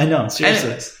 Yeah, I know. Seriously.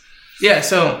 Anyways. Yeah,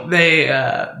 so they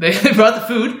brought the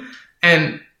food,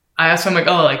 and I asked him, like,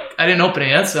 I didn't open it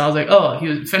yet, so I was like,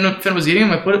 Finn was eating. I'm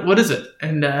like, what is it?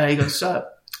 And he goes, I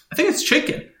think it's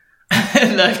chicken.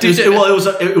 And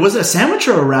It was a sandwich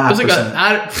or a wrap? it was like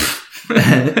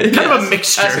kind of a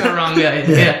mixture. Asking the wrong guy.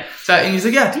 Yeah. So, and he's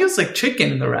like, I think it's like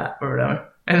chicken in the wrap or whatever.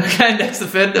 And the guy next to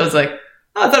Finn was like,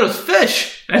 I thought it was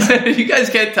fish. I said, you guys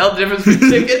can't tell the difference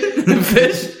between chicken and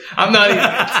fish. I'm not eating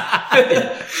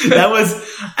it. That was,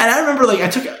 and I remember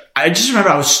I just remember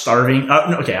I was starving.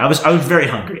 I was very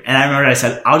hungry, and I remember I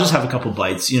said, I'll just have a couple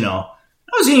bites. I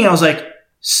was eating. I was like,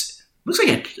 looks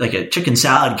like a chicken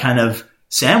salad kind of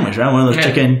sandwich, right? One of those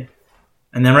chicken.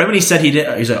 And then right when he said he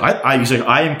did, he's like,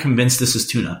 I am convinced this is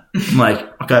tuna. I'm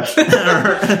like, okay, put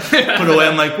it away.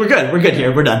 I'm like, we're good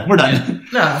here, we're done.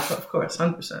 No, of course,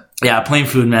 100%. Yeah, plain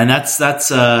food, man. That's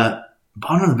bottom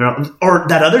of the barrel. Or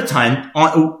that other time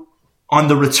on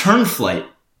the return flight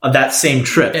of that same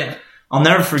trip, Yeah. I'll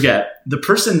never forget the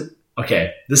person.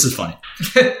 Okay, this is funny.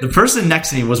 The person next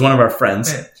to me was one of our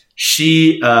friends. Yeah.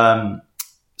 She,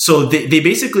 so they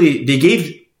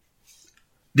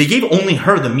gave only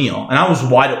her the meal, and I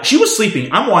was she was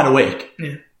sleeping. I'm wide awake.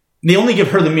 Yeah. They only give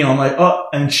her the meal. I'm like, oh,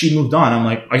 and she moved on. I'm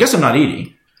like, I guess I'm not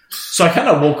eating. So I kind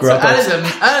of woke her up. That is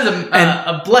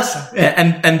a blessing.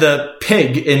 And the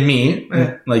pig in me,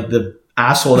 like the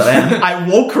asshole that I am, I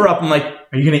woke her up. I'm like,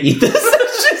 are you going to eat this?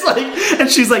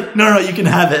 she's like, no, you can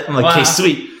have it. I'm like, okay,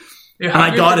 sweet. You're and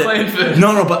I got it. Food.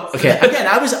 No, but okay. Again,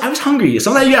 I was hungry.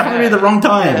 Sometimes you get hungry at the wrong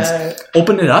times.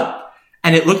 Opened it up,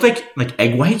 and it looked like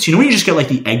egg whites. You know when you just get like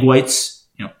the egg whites,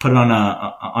 put it on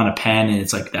a pan, and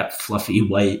it's like that fluffy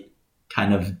white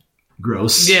kind of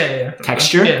gross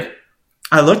texture. Yeah.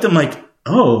 I looked. I'm like,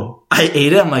 oh, I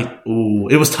ate it. I'm like, ooh,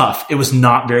 it was tough. It was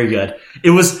not very good. It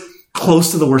was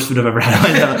close to the worst food I've ever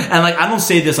had. And like, I don't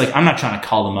say this, like, I'm not trying to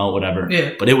call them out, whatever.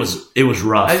 Yeah. But it was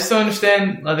rough. I just don't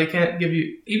understand they can't give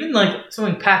you even like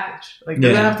something packaged. Like,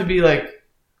 doesn't have to be like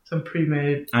some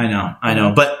pre-made. I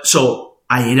know. But so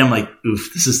I ate it. I'm like,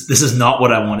 oof, this is not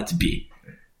what I want it to be.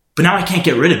 But now I can't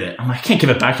get rid of it. I'm like, I can't give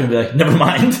it back to him and be like, never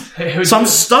mind. So I'm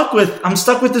stuck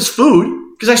with this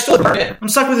food because I still I'm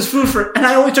stuck with this food and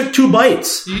I only took 2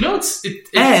 bites. You know,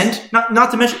 and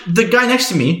not to mention the guy next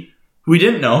to me who we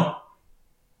didn't know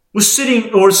was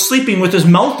sitting or sleeping with his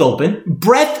mouth open.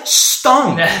 Breath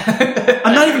stunk.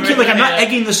 I'm not even kidding. Like, I'm not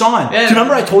egging this on. Do you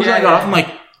remember I told you I got off? I'm like,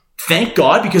 thank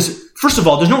God, because first of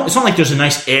all, it's not like there's a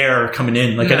nice air coming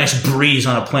in, like a nice breeze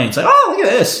on a plane. It's like, oh, look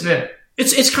at this. Yeah.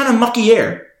 It's kind of mucky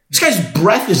air. This guy's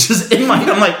breath is just in my.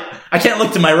 I'm like, I can't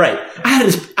look to my right. I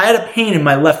had a pain in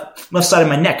my left side of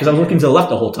my neck because I was looking to the left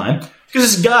the whole time.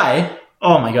 Because this guy,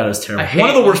 oh my God, it was terrible. One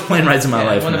of the worst plane rides in my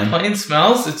life. When the plane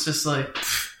smells, it's just like,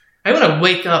 I want to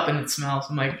wake up and it smells.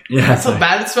 I'm like, that's how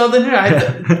bad it smelled in here.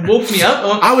 It woke me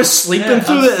up. I was sleeping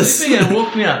through this. Sleeping and it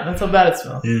woke me up. That's how bad it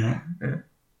smelled. Yeah.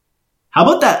 How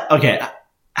about that? Okay,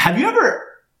 have you ever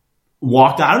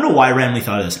walked on, I don't know why I randomly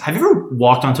thought of this. Have you ever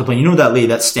walked onto a plane? You know that lady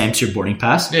that stamps your boarding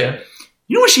pass? Yeah.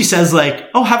 You know when she says like,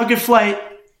 oh, have a good flight?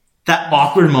 That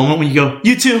awkward moment when you go,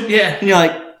 you too? Yeah. And you're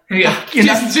like,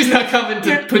 she's not coming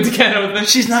to put together with me.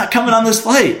 She's not coming on this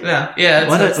flight. No. Yeah.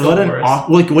 That's what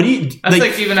do you... That's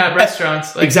like even at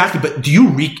restaurants. Like, exactly. But do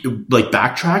you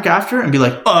backtrack after and be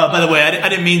like, oh, by the way, I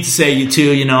didn't mean to say you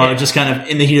too, just kind of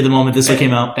in the heat of the moment, this one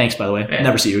came out. Thanks, by the way.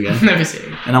 Never see you again. Never see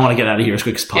you. And I want to get out of here as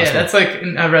quick as possible. Yeah, that's like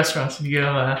at restaurants. You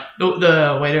go,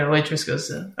 the waiter or waitress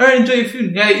goes, all right, enjoy your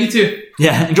food. Yeah, you too.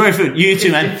 Yeah, enjoy your food. You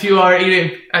too, man. If you are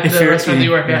eating at the restaurant that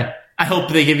you work at. I hope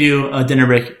they give you a dinner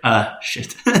break.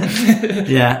 Shit.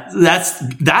 Yeah,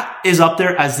 that is up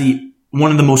there as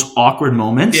one of the most awkward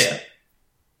moments. Yeah.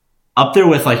 Up there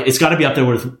with it's got to be up there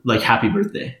with like happy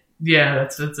birthday. Yeah,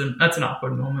 that's an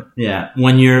awkward moment. Yeah,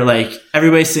 when you're like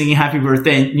everybody's singing happy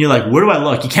birthday and you're like, where do I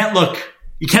look? You can't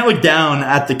look down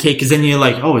at the cake because then you're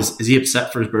like, oh, is he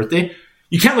upset for his birthday?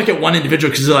 You can't look at one individual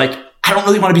because they're like, I don't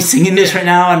really want to be singing this right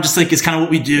now. I'm just like, it's kind of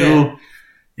what we do. Yeah.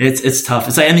 It's tough.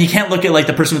 It's like, and you can't look at like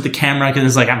the person with the camera because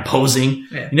it's like I'm posing.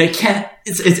 Yeah. You can't.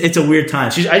 It's a weird time.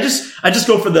 So I just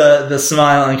go for the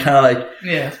smile and kind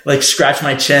of like scratch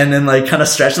my chin and like kind of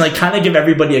stretch and like kind of give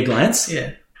everybody a glance.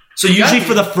 Yeah. So usually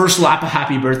for the first lap of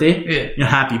happy birthday,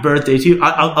 happy birthday to you.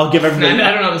 I'll give everybody.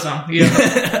 I don't know the song. Yeah.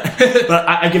 But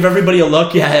I give everybody a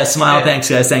look. Yeah, smile. Yeah. Thanks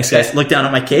guys. Yeah. Look down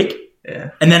at my cake.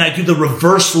 Yeah. And then I do the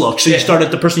reverse look. So you start at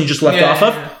the person you just left off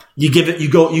of. Yeah. You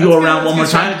go around one more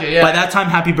time. Strategy, yeah. By that time,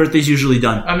 happy birthday's usually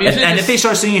done. And if they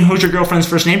start singing "Who's your girlfriend's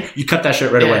first name," you cut that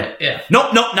shit right away. Yeah.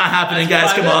 Nope, not happening,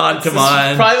 guys. Private. Come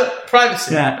on.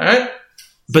 Privacy. Yeah. All right.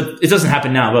 But it doesn't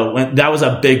happen now. But when that was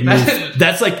a big move.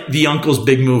 That's like the uncle's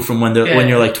big move from when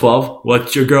you're like 12.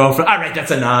 What's your girlfriend? All right,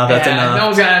 that's enough. That's enough. No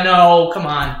one's gotta know. Come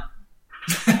on.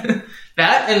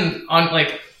 That and on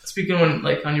like speaking when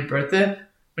like on your birthday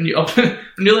when you're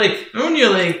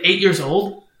like 8 years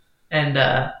old and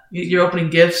you're opening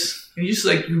gifts and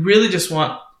you really just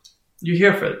want. You're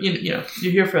here for you're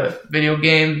here for video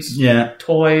games. Yeah.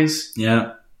 Toys.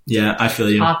 Yeah. Yeah. I feel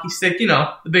you. Hockey stick.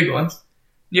 The big ones.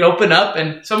 You open up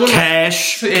and someone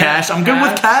cash. I'm good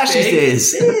with cash these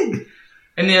days.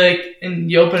 And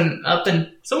you open up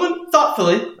and someone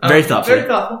very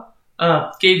thoughtful,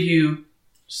 gave you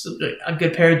a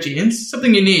good pair of jeans,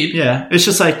 something you need. Yeah, it's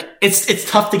just like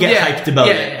it's tough to get hyped about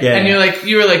it. Yeah, and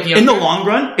you were like in the long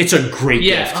run, it's a great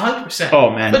gift. 100%.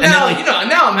 Oh man! But now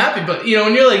now I'm happy. But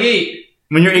when you're like 8.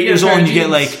 When you're 8 years old and you get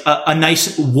like a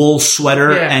nice wool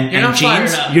sweater and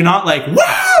jeans, you're not like, wow!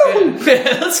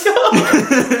 Yeah, let's go.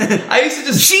 I used to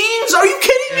just... Jeans? Are you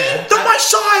kidding me? They're my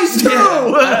size,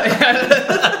 too!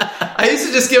 I used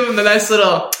to just give him the nice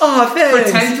little... Oh,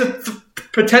 thanks.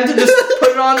 Pretend to just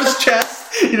put it on his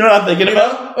chest. You know what I'm thinking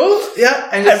about? Oh, yeah.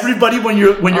 And everybody, when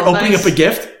you're opening up a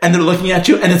gift and they're looking at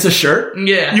you and it's a shirt,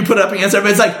 you put it up against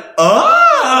everybody, it's like,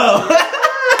 oh!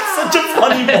 Such a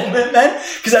funny moment, man.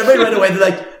 Because everybody right away, they're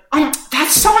like,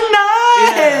 that's so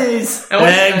nice. Yeah.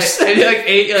 Thanks. And you're like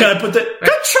 8. You're can I put the...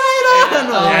 Go try it on.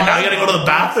 Now I gotta go to the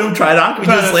bathroom, try it on. Can we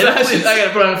do this later? I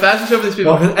gotta put on a fashion show for these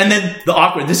people. And then the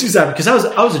awkward... This is because I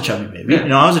was a chubby baby.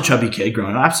 Yeah. I was a chubby kid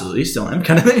growing up. Absolutely. Still am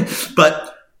kind of thing.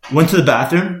 But went to the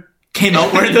bathroom, came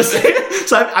out wearing the same...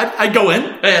 So I go in.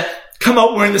 Yeah. Come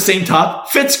out wearing the same top.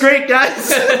 Fits great, guys.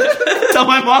 Tell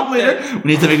my mom later.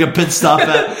 We need to make a pit stop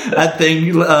at that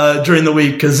thing during the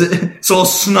week because it's all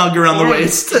snug around the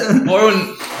waist. Or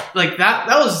when, like, that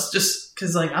was just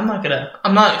Cause like I'm not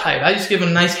hype. I just give a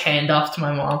nice handoff to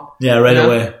my mom. Yeah, right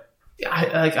away.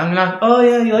 I'm not. Oh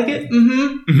yeah, you like it?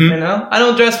 Mm-hmm. You know, I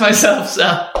don't dress myself,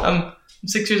 so I'm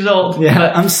 6 years old. Yeah,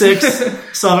 but. I'm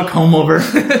 6. Still have a comb over.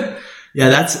 Yeah,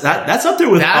 that's up there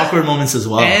with awkward moments as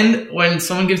well. And when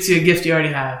someone gives you a gift you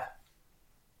already have.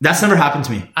 That's never happened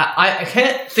to me. I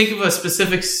can't think of a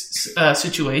specific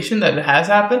situation that it has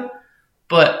happened,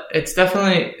 but it's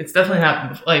definitely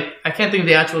happened. Like I can't think of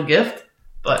the actual gift,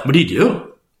 but what do you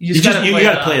do? You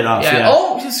gotta play it off. Yeah.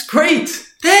 Oh, it's great.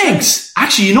 Thanks.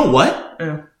 Actually, you know what?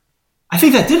 Yeah. I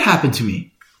think that did happen to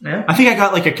me. Yeah. I think I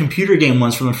got like a computer game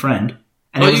once from a friend.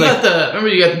 And you got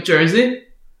the jersey?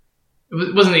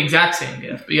 It wasn't the exact same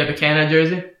gift, but you got the Canada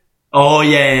jersey. Oh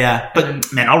yeah.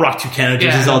 But man, I'll rock 2 Canada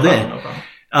jerseys all day. No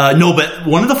problem. No, but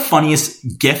one of the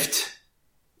funniest gift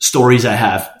stories I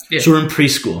have. Yeah. So we're in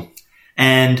preschool,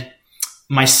 and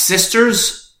my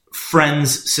sister's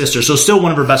friend's sister, so still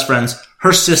one of her best friends,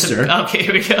 her sister. Okay,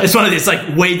 here we go. It's one of these,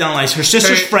 like way down the line. Her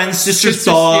sister's friend, sister's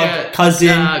dog,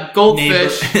 cousin,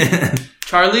 goldfish.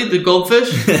 Charlie, the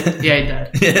goldfish? Yeah, he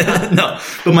died. Yeah, no,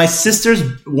 but my sister's,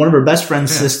 one of her best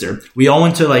friend's sister. We all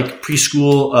went to like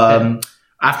preschool,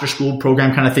 after school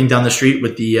program kind of thing down the street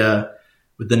with the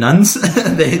nuns.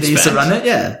 they used to run it.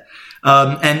 Yeah.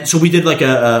 And so we did like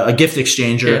a gift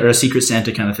exchange or a Secret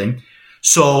Santa kind of thing.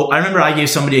 So I remember I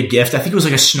gave somebody a gift. I think it was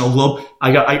like a snow globe.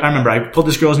 I remember I pulled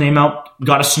this girl's name out,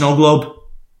 got a snow globe,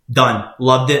 done.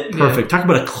 Loved it. Perfect. Talk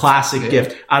about a classic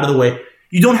gift out of the way.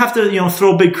 You don't have to,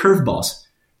 throw big curveballs.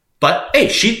 But hey,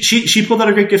 she pulled out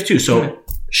a great gift too. So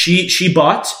she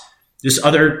bought this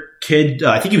other kid.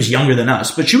 I think he was younger than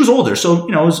us, but she was older. So,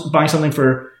 was buying something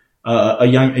for a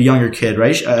younger kid,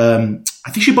 right? I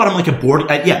think she bought him like a board.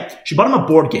 She bought him a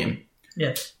board game.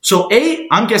 Yeah. So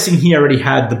I'm guessing he already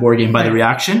had the board game by the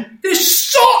reaction. This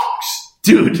sucks,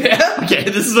 dude. Yeah. Okay,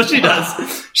 this is what she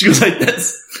does. She goes like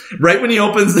this right when he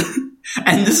opens.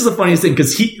 And this is the funniest thing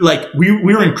because we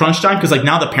were in crunch time because like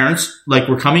now the parents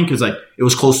were coming because like it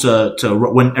was close to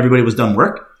when everybody was done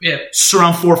work. Yeah. So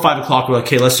around 4 or 5 o'clock, we're like,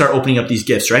 okay, let's start opening up these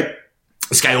gifts, right?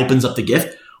 This guy opens up the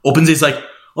gift, he's like,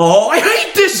 oh, I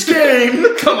hate this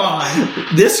game. Come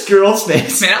on. This girl's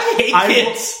face. Man, I hate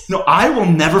kids. I will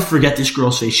never forget this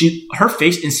girl's face. Her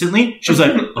face instantly, she was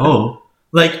like, oh.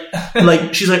 Like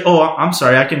she's like, oh, I'm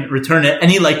sorry, I can return it.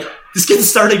 And this kid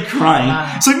started crying.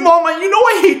 Wow. It's like, Mama,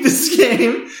 I hate this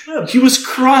game. He was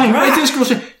crying right to this girl's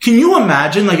face. Can you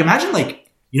imagine? Imagine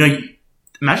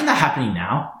that happening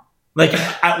now. Like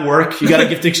at work, you got a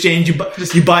gift exchange. You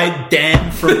buy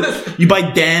Dan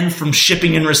from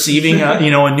shipping and receiving.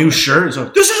 A new shirt. It's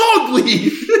like, this is ugly.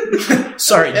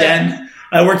 Sorry, Dan.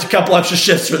 I worked a couple extra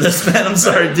shifts for this, man. I'm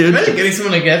sorry, dude. Imagine getting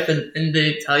someone a gift and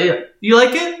they tell you, "You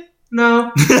like it?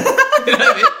 No." You know what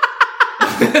I mean?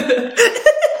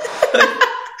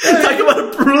 Talk about a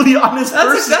brutally honest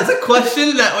person. That's a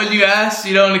question that when you ask,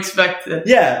 you don't expect it.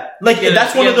 Yeah.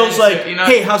 That's one of those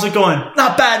hey, how's it going?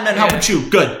 Not bad, man. How about you?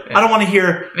 Good. Yeah. I don't want to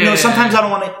hear, sometimes I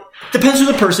don't want to, depends on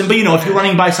the person, but if you're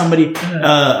running by somebody,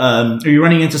 or you're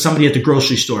running into somebody at the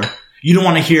grocery store, you don't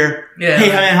want to hear, hey,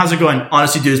 man, how's it going?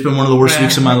 Honestly, dude, it's been one of the worst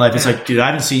weeks of my life. It's like, dude, I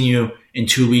haven't seen you in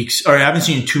 2 weeks, or I haven't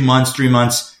seen you in 2 months, 3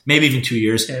 months, maybe even 2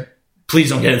 years. Yeah. Please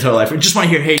don't get into our life. I just want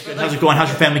to hear, hey, how's it going? How's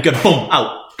your family? Good. Boom.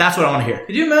 Out. That's what I want to hear.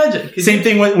 Could you imagine? Same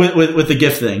thing with the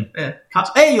gift thing. Yeah.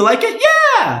 Hey, you like it?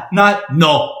 Yeah. Not,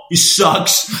 no, he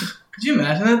sucks. Could you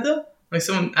imagine that though? Like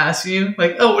someone asking you,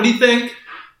 like, oh, what do you think?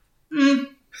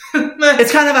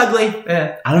 It's kind of ugly.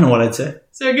 Yeah. I don't know what I'd say.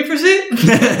 Is there a gift receipt?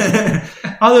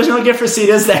 Oh, there's no gift receipt,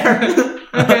 is there?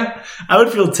 Okay. I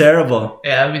would feel terrible.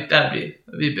 Yeah, that'd be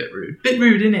a bit rude. Bit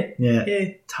rude, isn't it?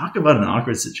 Yeah. Talk about an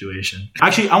awkward situation.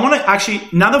 Actually, I want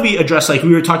to now that we address,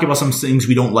 we were talking about some things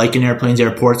we don't like in airplanes,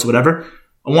 airports, whatever,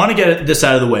 I want to get this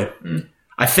out of the way.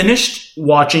 I finished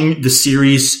watching the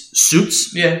series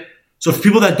Suits. Yeah. So for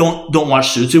people that don't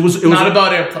watch Suits, it was not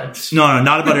about airplanes. No,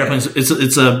 not about airplanes.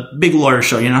 It's a big lawyer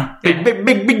show,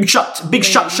 big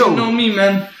shot show. You know me,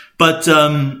 man. But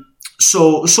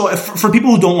so for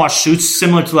people who don't watch Suits,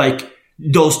 similar to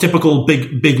those typical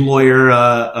big lawyer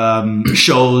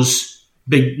shows,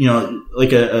 big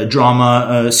a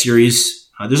drama series.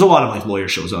 There's a lot of lawyer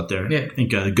shows out there. Yeah. I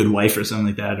think The Good Wife or something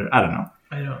like that. Or I don't know.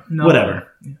 I don't know. Whatever.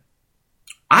 Yeah.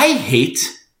 I hate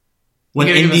when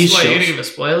in these shows. Are you gonna give a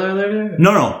spoiler alert?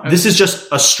 No. Okay. This is just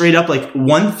a straight up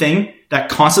one thing that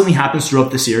constantly happens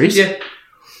throughout the series. Yeah.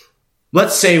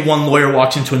 Let's say one lawyer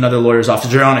walks into another lawyer's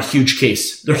office. They're on a huge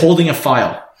case. They're holding a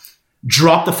file.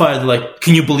 Drop the file. They're like,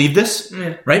 can you believe this?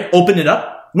 Yeah. Right? Open it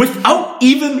up. Without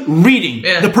even reading.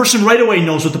 Yeah. The person right away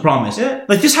knows what the problem is. Yeah.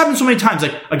 This happens so many times.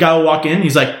 A guy will walk in.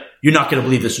 He's like, you're not going to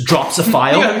believe this. Drops a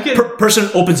file. Person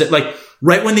opens it.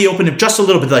 right when they open it just a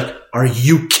little bit, like, are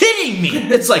you kidding me?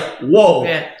 It's like, whoa.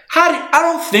 Yeah. I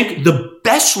don't think the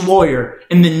best lawyer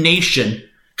in the nation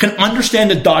can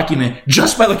understand a document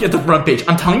just by looking at the front page.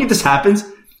 I'm telling you, this happens.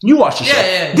 You watch the show.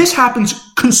 Yeah. This happens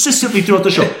consistently throughout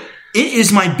the show. It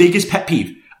is my biggest pet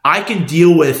peeve. I can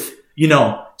deal with,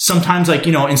 sometimes like,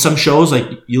 in some shows, like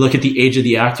you look at the age of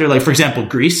the actor, like for example,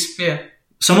 Grease. Yeah.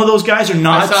 Some of those guys are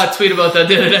not. I saw a tweet about that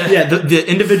the other day. Yeah, the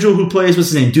individual who plays,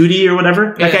 what's his name, Duty or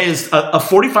whatever. That guy is a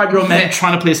 45-year-old man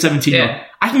trying to play a 17-year-old. Yeah.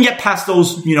 I can get past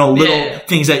those, little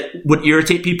things that would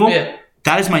irritate people. Yeah.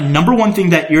 That is my number one thing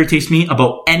that irritates me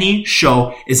about any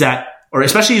show is that, or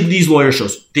especially these lawyer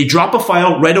shows, they drop a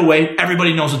file right away.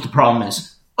 Everybody knows what the problem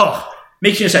is. Ugh.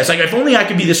 Makes me sad. It's like, if only I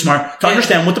could be this smart to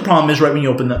understand what the problem is right when you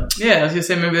open them. Yeah, I was going to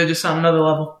say maybe they're just on another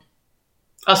level.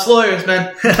 Us lawyers,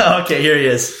 man. Okay, here he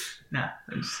is. Nah.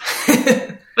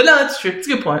 But no, that's true. It's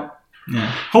a good point. Yeah.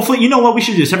 Hopefully, you know what? We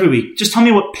should do this every week. Just tell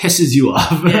me what pisses you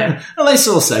off. Yeah. A nice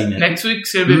little segment. Next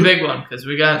week's going to be a big one because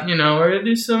we got, we're going to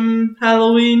do some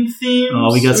Halloween themes.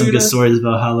 Oh, we got some good stories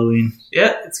about Halloween.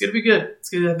 Yeah, it's going to be good. It's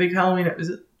going to be a big Halloween. Is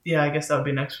it? Yeah, I guess that would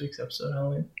be next week's episode,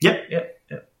 Halloween. Yep.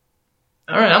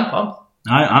 All right, I'm pumped.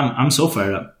 I'm so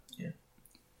fired up. Yeah.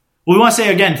 Well, we want to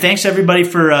say again, thanks everybody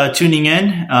for tuning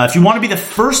in. If you want to be the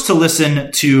first to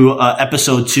listen to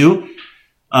episode 2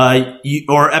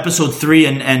 or episode 3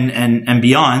 and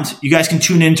beyond, you guys can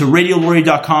tune in to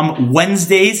RadioLaurier.com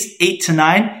Wednesdays 8 to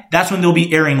 9. That's when they'll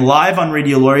be airing live on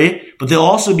Radio Laurier, but they'll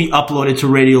also be uploaded to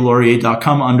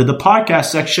RadioLaurier.com under the podcast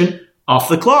section, Off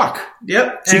the Clock.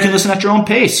 Yep. So you can listen at your own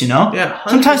pace, Yeah. 100%.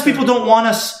 Sometimes people don't want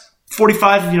us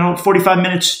 45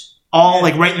 minutes all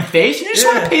like right in the face. You just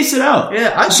want to pace it out.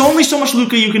 Yeah. It's only so much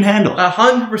Luca you can handle.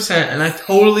 100%. And I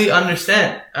totally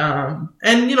understand. And,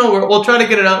 we'll try to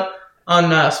get it out on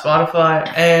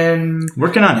Spotify and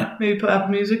working on it. Maybe put Apple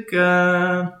Music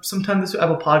sometime this week.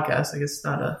 Apple Podcast. I guess it's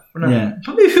not we're not. Yeah.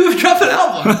 But maybe we'll drop an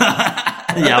album.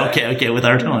 Yeah. Okay. With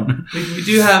our tone. We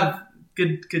do have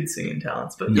good singing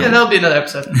talents, but that'll be another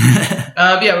episode.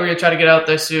 We're gonna try to get out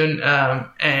there soon,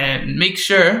 and make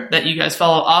sure that you guys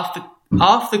follow off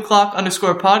the clock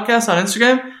 _podcast on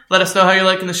Instagram. Let us know how you're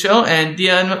liking the show and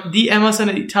DM us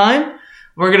any time.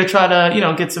 We're gonna try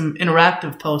to get some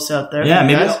interactive posts out there. Yeah,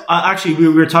 maybe actually we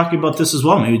were talking about this as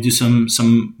well. Maybe do some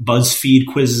BuzzFeed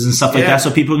quizzes and stuff like that, so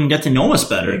people can get to know us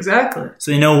better. Exactly. So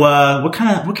they know what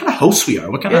kind of hosts we are,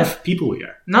 what kind of people we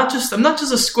are. I'm not just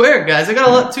a square, guys. I got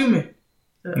a lot to me.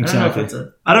 Exactly.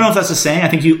 I don't know if that's a saying. I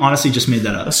think you honestly just made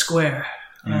that up. A square.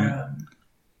 Yeah.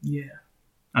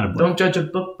 Don't judge a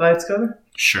book by its cover.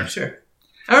 Sure.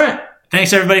 All right.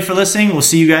 Thanks everybody for listening. We'll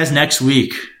see you guys next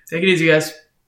week. Take it easy, guys.